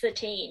amongst the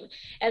team,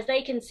 as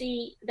they can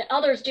see that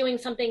others doing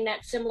something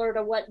that's similar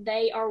to what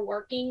they are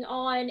working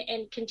on,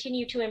 and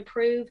continue to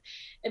improve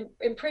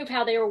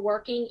how they are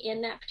working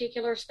in that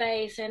particular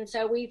space. And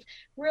so we've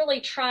really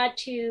tried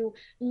to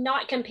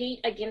not compete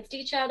against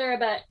each other,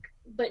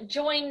 but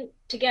join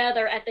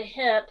together at the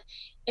hip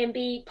and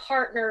be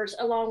partners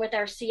along with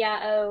our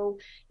CIO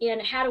in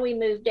how do we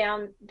move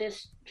down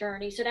this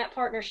journey. So that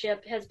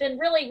partnership has been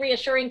really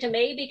reassuring to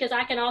me, because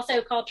I can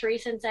also call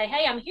Teresa and say,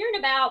 hey, I'm hearing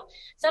about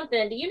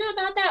something. Do you know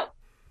about that?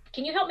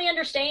 Can you help me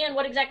understand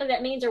what exactly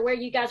that means, or where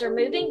you guys are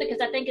moving?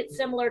 Because I think it's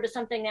similar to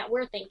something that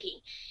we're thinking.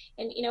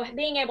 And,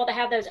 being able to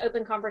have those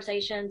open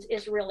conversations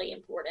is really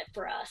important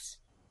for us.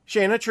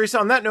 Shanna, Teresa,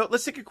 on that note,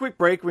 let's take a quick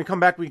break. When we come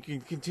back, we can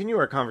continue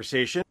our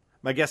conversation.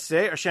 My guests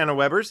today are Shanna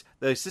Webbers,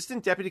 the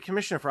Assistant Deputy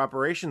Commissioner for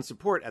Operations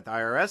Support at the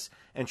IRS,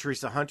 and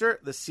Teresa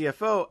Hunter, the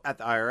CFO at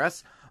the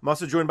IRS. I'm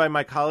also joined by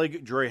my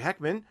colleague, Jory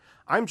Heckman.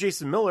 I'm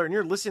Jason Miller, and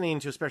you're listening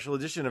to a special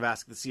edition of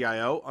Ask the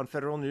CIO on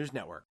Federal News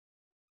Network.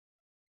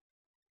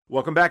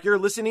 Welcome back. You're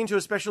listening to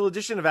a special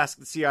edition of Ask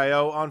the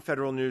CIO on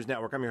Federal News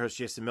Network. I'm your host,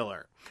 Jason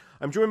Miller.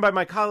 I'm joined by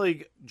my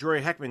colleague,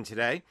 Jory Heckman,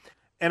 today.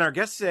 And our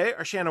guests today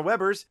are Shanna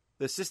Webbers,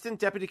 the Assistant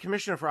Deputy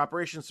Commissioner for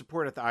Operations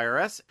Support at the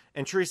IRS,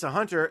 and Teresa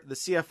Hunter, the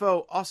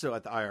CFO, also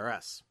at the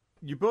IRS.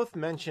 You both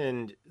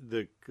mentioned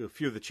a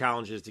few of the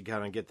challenges to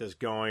kind of get this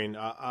going.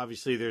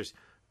 Obviously, there's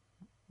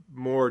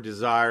more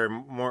desire,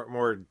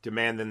 more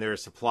demand than there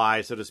is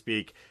supply, so to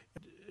speak.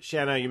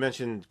 Shanna, you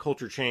mentioned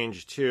culture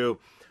change, too.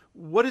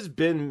 What has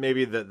been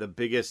maybe the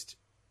biggest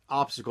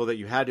obstacle that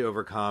you had to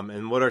overcome,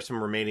 and what are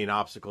some remaining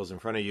obstacles in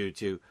front of you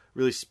to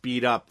really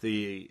speed up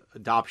the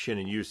adoption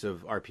and use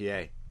of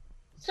RPA?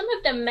 Some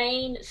of the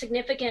main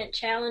significant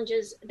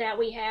challenges that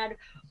we had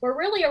were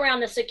really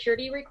around the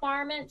security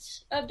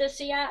requirements of the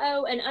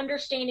CIO and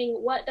understanding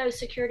what those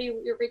security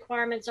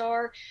requirements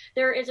are.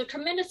 There is a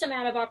tremendous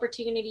amount of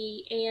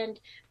opportunity, and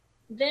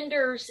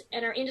vendors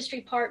and our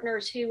industry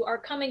partners who are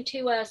coming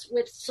to us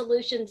with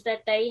solutions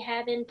that they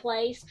have in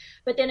place.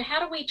 But then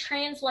how do we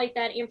translate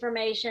that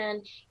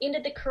information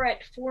into the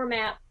correct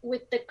format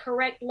with the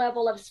correct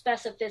level of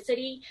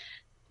specificity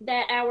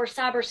that our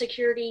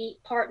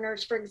cybersecurity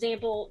partners, for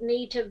example,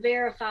 need to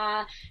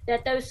verify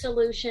that those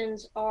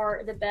solutions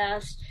are the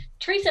best?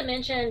 Teresa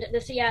mentioned the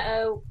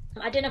CIO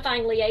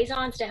identifying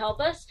liaisons to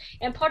help us.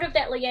 And part of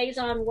that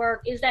liaison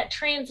work is that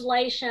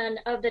translation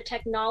of the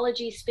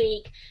technology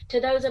speak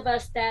to those of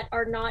us that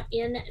are not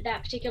in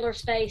that particular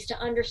space to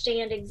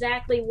understand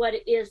exactly what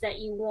it is that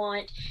you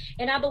want.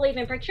 And I believe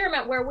in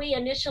procurement, where we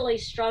initially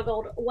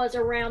struggled was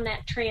around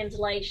that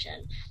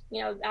translation.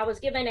 I was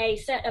given a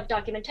set of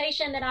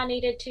documentation that I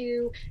needed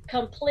to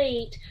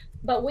complete,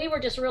 but we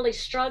were just really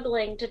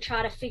struggling to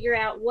try to figure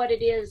out what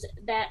it is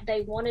that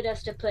they wanted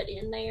us to put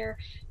in there.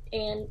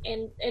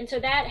 And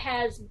so that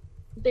has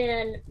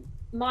been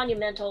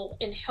monumental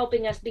in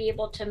helping us be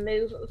able to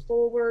move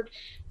forward.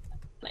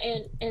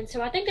 And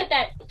so I think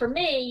that for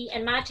me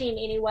and my team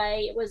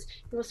anyway, it was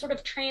sort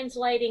of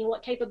translating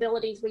what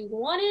capabilities we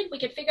wanted. We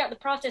could figure out the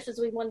processes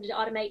we wanted to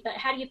automate, but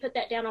how do you put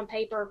that down on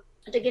paper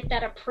to get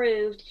that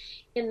approved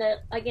in the,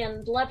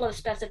 again, level of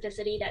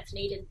specificity that's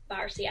needed by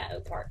our CIO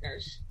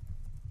partners.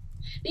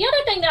 The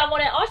other thing that I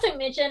want to also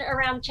mention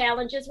around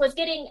challenges was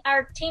getting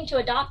our team to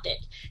adopt it.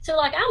 So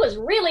I was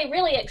really,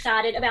 really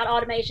excited about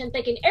automation,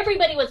 thinking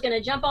everybody was going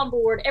to jump on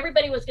board.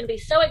 Everybody was going to be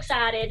so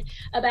excited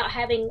about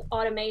having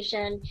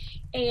automation.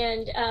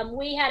 And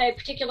we had a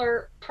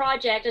particular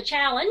project, a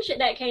challenge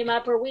that came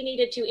up where we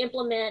needed to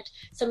implement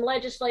some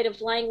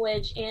legislative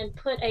language and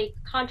put a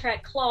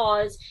contract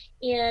clause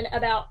in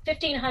about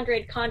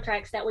 1,500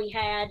 contracts that we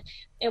had.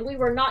 And we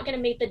were not going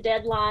to meet the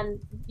deadline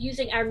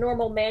using our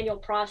normal manual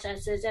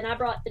processes. And I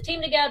brought the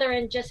team together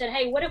and just said,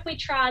 hey, what if we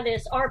try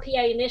this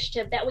RPA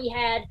initiative that we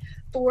had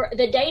for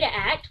the Data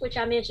Act, which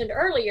I mentioned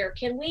earlier?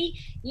 Can we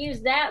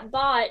use that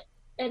bot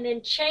and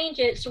then change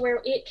it so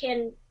where it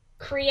can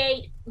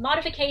create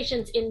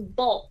modifications in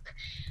bulk?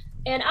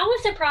 And I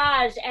was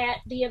surprised at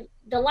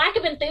the lack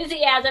of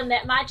enthusiasm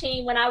that my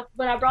team, when I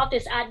brought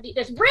this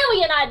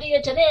brilliant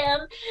idea to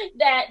them,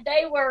 that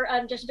they were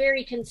just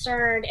very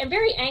concerned and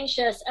very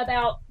anxious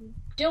about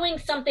doing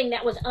something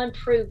that was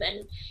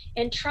unproven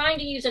and trying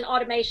to use an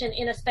automation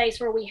in a space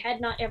where we had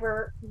not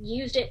ever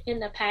used it in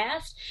the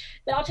past.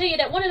 But I'll tell you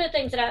that one of the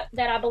things that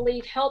I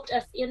believe helped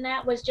us in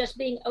that was just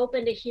being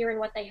open to hearing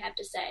what they have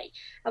to say.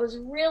 I was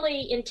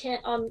really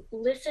intent on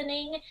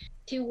listening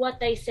to what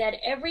they said.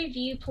 Every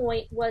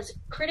viewpoint was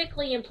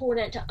critically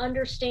important to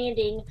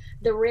understanding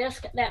the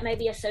risk that may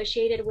be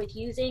associated with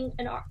using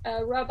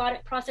a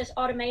robotic process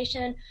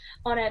automation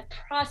on a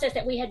process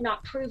that we had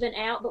not proven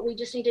out, but we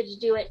just needed to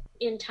do it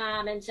in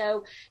time. And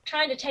so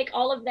trying to take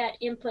all of that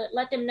input,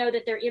 let them know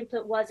that their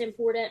input was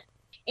important,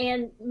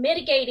 and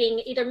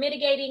either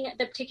mitigating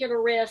the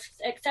particular risks,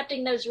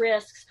 accepting those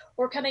risks,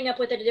 or coming up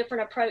with a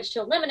different approach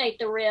to eliminate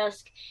the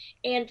risk.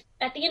 And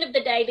at the end of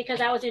the day, because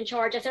I was in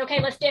charge, I said,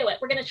 okay, let's do it.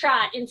 We're going to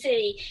try it and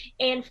see.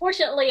 And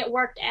fortunately, it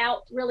worked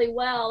out really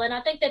well. And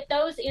I think that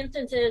those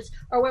instances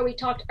are where we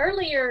talked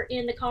earlier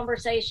in the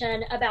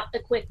conversation about the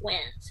quick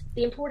wins,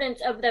 the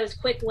importance of those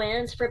quick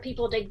wins for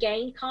people to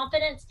gain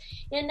confidence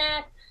in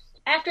that.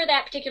 After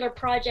that particular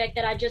project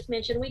that I just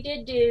mentioned, we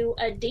did do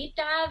a deep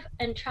dive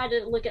and try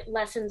to look at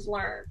lessons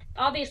learned.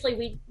 Obviously,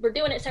 we were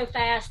doing it so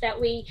fast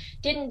that we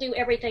didn't do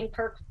everything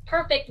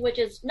perfect, which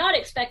is not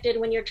expected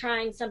when you're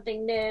trying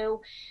something new.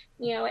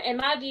 And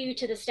my view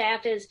to the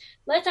staff is,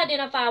 let's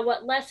identify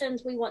what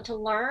lessons we want to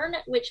learn,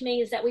 which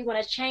means that we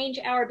want to change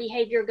our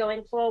behavior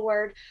going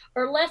forward,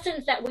 or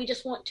lessons that we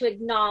just want to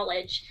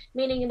acknowledge,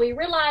 meaning we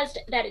realized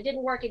that it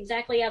didn't work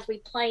exactly as we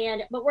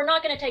planned, but we're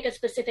not going to take a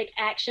specific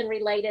action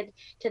related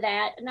to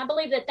that. And I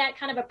believe that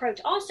kind of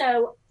approach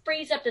also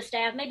frees up the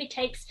staff, maybe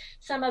takes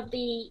some of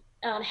the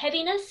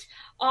heaviness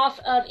off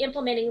of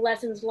implementing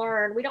lessons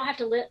learned. We don't have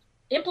to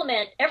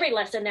implement every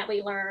lesson that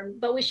we learn,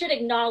 but we should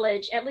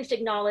at least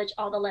acknowledge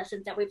all the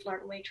lessons that we've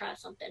learned when we try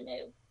something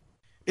new.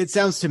 It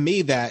sounds to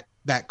me that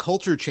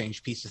culture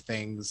change piece of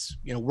things,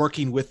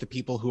 working with the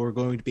people who are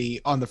going to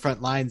be on the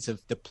front lines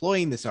of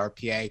deploying this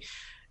RPA,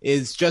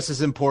 is just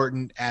as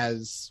important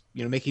as,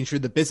 making sure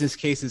the business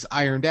case is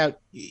ironed out,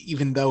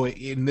 even though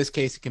in this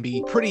case, it can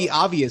be pretty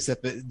obvious that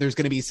there's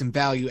going to be some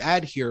value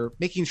add here,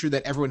 making sure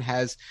that everyone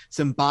has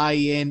some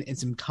buy-in and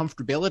some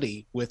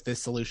comfortability with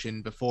this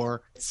solution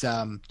before it's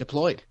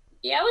deployed.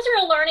 Yeah, it was a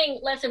real learning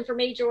lesson for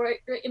me, George,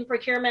 in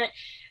procurement,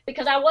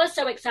 because I was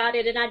so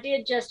excited, and I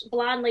did just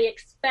blindly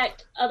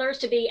expect others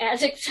to be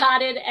as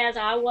excited as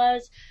I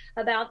was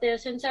about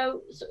this. And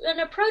so an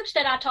approach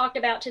that I talked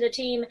about to the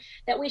team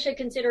that we should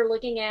consider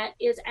looking at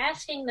is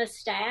asking the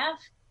staff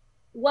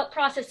what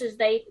processes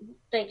they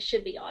think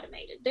should be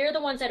automated. They're the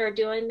ones that are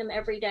doing them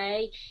every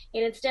day.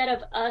 And instead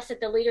of us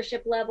at the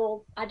leadership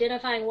level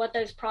identifying what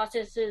those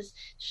processes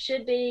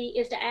should be,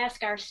 is to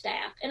ask our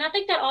staff. And I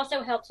think that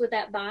also helps with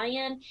that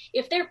buy-in.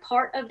 If they're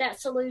part of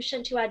that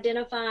solution to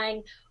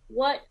identifying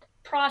what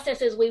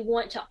processes we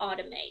want to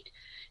automate,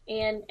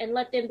 and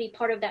let them be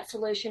part of that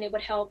solution, it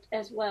would help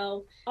as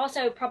well.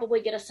 Also, probably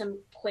get us some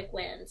quick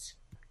wins.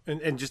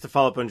 And just to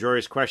follow up on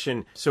Jory's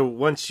question, so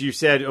once you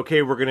said,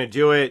 okay, we're going to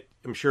do it,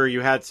 I'm sure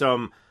you had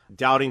some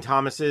doubting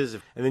Thomases,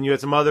 and then you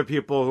had some other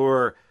people who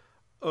were,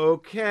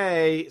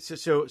 okay.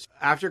 So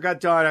after it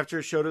got done, after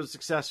it showed it was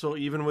successful,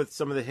 even with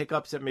some of the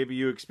hiccups that maybe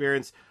you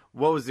experienced,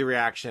 what was the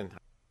reaction?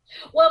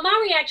 Well, my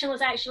reaction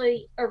was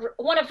actually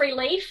one of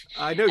relief.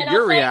 I know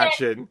your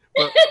reaction,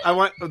 but I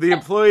want the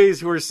employees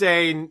who are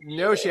saying,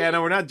 no,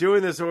 Shanna, we're not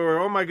doing this, or,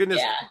 oh my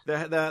goodness,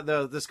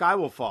 the sky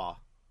will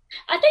fall.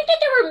 I think that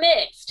they were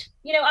mixed.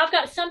 I've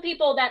got some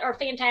people that are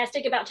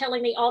fantastic about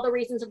telling me all the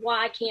reasons of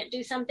why I can't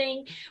do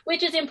something,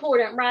 which is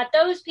important, right?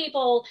 Those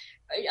people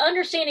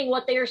understanding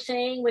what they're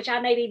saying, which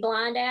I may be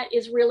blind at,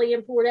 is really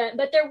important.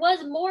 But there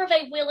was more of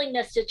a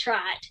willingness to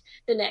try it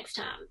the next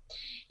time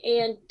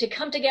and to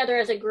come together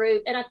as a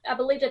group. And I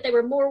believe that they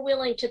were more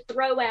willing to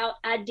throw out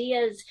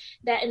ideas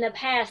that in the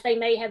past they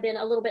may have been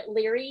a little bit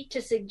leery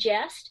to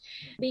suggest,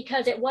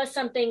 because it was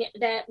something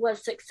that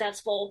was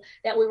successful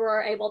that we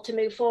were able to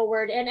move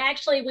forward. And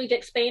actually, we've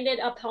expanded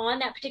upon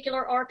that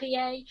particular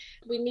RPA.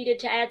 We needed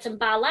to add some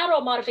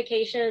bilateral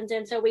modifications.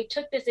 And so we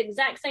took this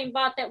exact same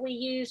bot that we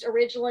used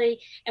originally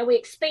and we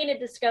expanded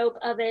the scope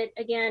of it,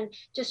 again,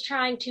 just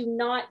trying to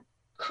not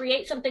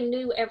create something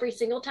new every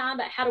single time,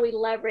 but how do we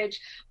leverage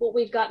what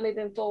we've got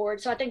moving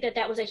forward? So I think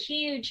that was a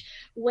huge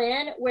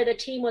win, where the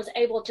team was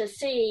able to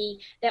see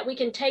that we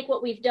can take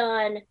what we've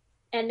done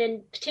and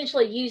then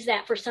potentially use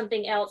that for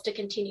something else to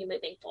continue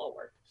moving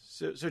forward.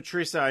 So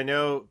Teresa, I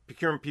know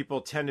procurement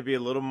people tend to be a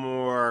little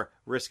more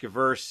risk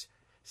averse.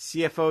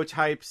 CFO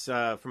types,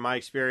 from my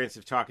experience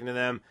of talking to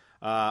them,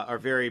 are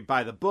very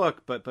by the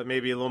book, but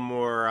maybe a little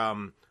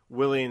more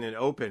willing and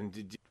open.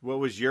 What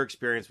was your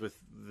experience with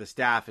the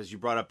staff as you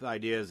brought up the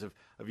ideas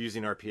of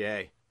using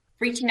RPA?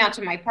 Reaching out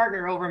to my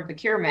partner over in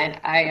procurement,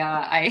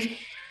 I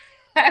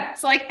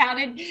was like, how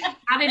did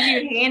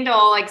you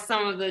handle like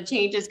some of the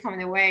changes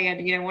coming away?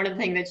 And one of the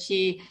things that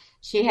she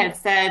had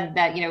said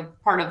that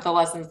part of the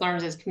lessons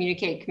learned is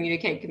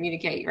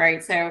communicate,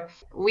 right? So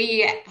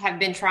we have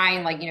been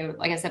trying,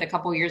 like I said, a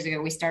couple of years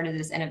ago, we started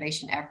this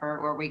innovation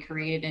effort where we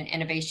created an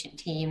innovation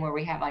team where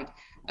we have like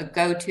a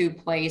go-to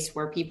place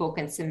where people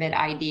can submit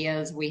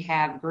ideas. We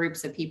have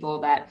groups of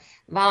people that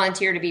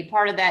volunteer to be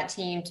part of that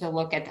team to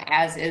look at the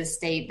as-is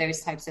state,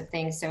 those types of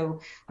things. So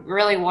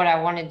really what I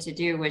wanted to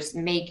do was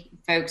make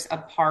folks a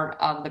part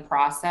of the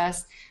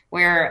process,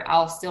 where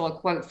I'll steal a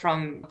quote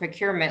from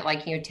procurement,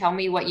 like, tell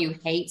me what you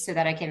hate so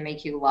that I can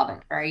make you love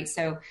it, right?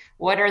 So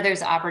what are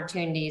those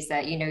opportunities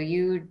that,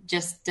 you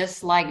just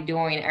dislike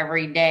doing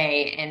every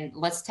day? And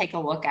let's take a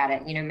look at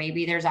it.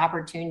 Maybe there's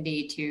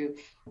opportunity to,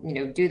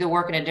 do the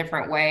work in a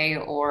different way,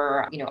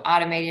 or,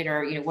 automate it,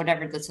 or,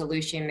 whatever the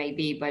solution may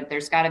be, but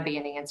there's got to be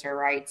an answer,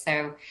 right?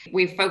 So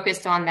we've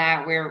focused on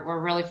that.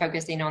 We're really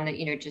focusing on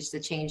the, just the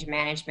change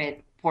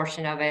management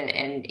portion of it,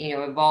 and,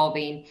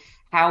 evolving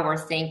how we're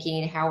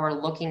thinking, how we're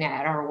looking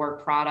at our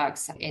work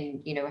products,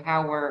 and,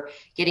 how we're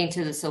getting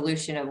to the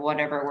solution of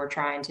whatever we're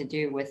trying to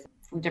do with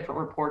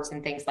different reports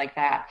and things like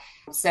that.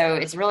 So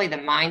it's really the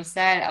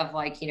mindset of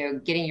like,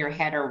 getting your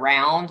head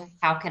around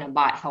how can a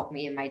bot help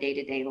me in my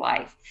day-to-day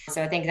life?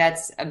 So I think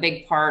that's a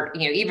big part,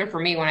 even for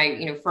me, when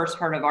I, first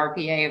heard of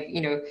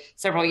RPA,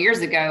 several years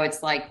ago,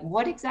 it's like,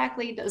 what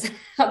exactly does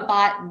a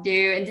bot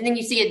do? And then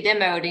you see it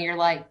demoed and you're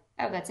like,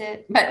 oh, that's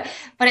it. But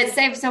it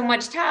saves so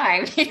much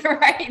time,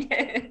 right?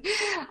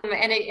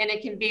 and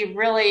it can be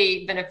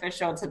really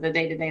beneficial to the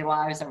day-to-day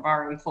lives of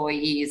our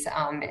employees,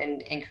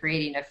 and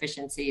creating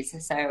efficiencies.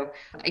 So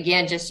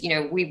again, just,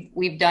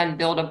 we've done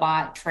build a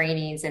bot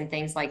trainings and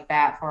things like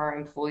that for our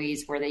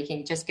employees, where they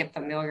can just get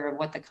familiar with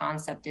what the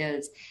concept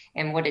is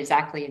and what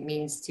exactly it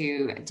means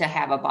to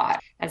have a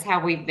bot. That's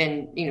how we've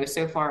been,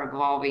 so far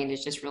evolving,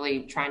 is just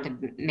really trying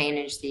to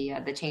manage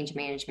the change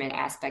management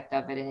aspect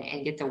of it,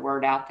 and get the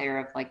word out there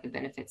of like the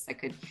benefits that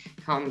could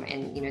come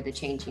in, the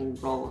changing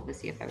role of the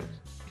CFO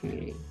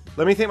community.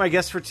 Let me thank my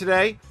guest for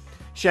today.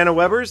 Shanna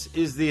Webers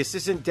is the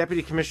Assistant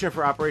Deputy Commissioner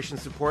for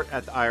Operations Support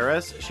at the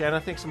IRS. Shanna,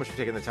 thanks so much for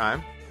taking the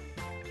time.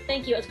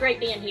 Thank you. It's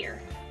great being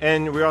here.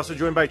 And we're also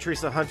joined by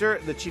Teresa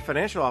Hunter, the Chief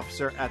Financial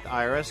Officer at the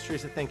IRS.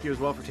 Teresa, thank you as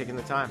well for taking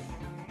the time.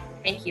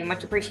 Thank you.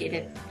 Much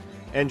appreciated.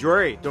 And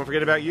Jory, don't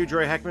forget about you.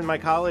 Jory Heckman, my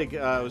colleague.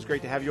 It was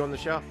great to have you on the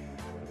show.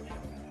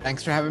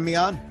 Thanks for having me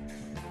on.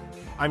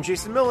 I'm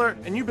Jason Miller,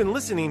 and you've been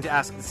listening to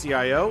Ask the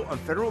CIO on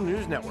Federal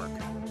News Network.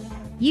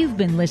 You've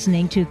been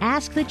listening to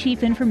Ask the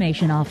Chief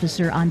Information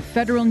Officer on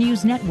Federal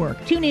News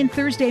Network. Tune in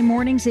Thursday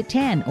mornings at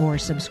 10 or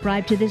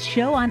subscribe to this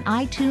show on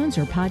iTunes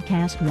or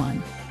Podcast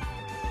One.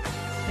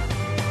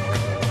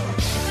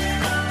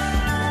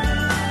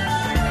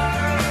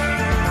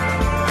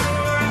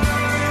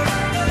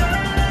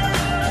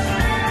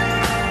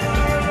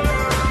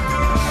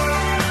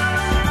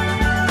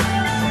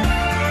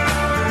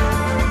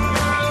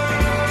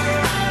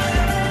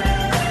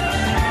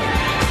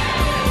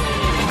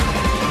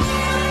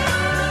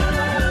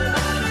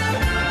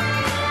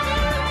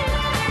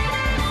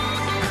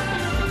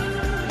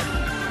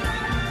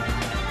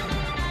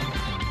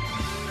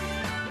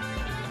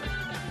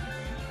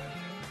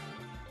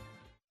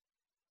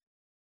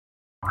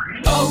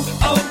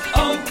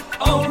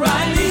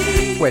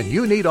 O'Reilly When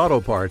you need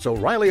auto parts,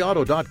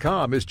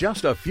 O'ReillyAuto.com is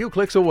just a few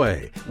clicks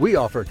away. We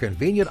offer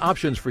convenient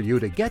options for you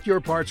to get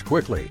your parts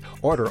quickly.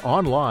 Order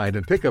online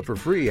and pick up for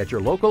free at your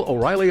local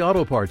O'Reilly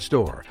Auto Parts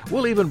store.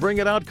 We'll even bring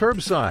it out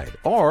curbside.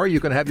 Or you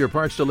can have your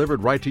parts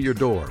delivered right to your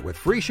door with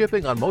free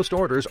shipping on most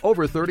orders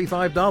over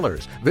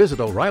 $35.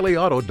 Visit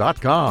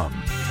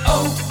O'ReillyAuto.com.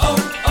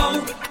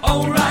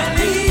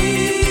 O'Reilly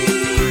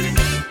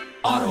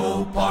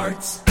Auto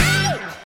Parts.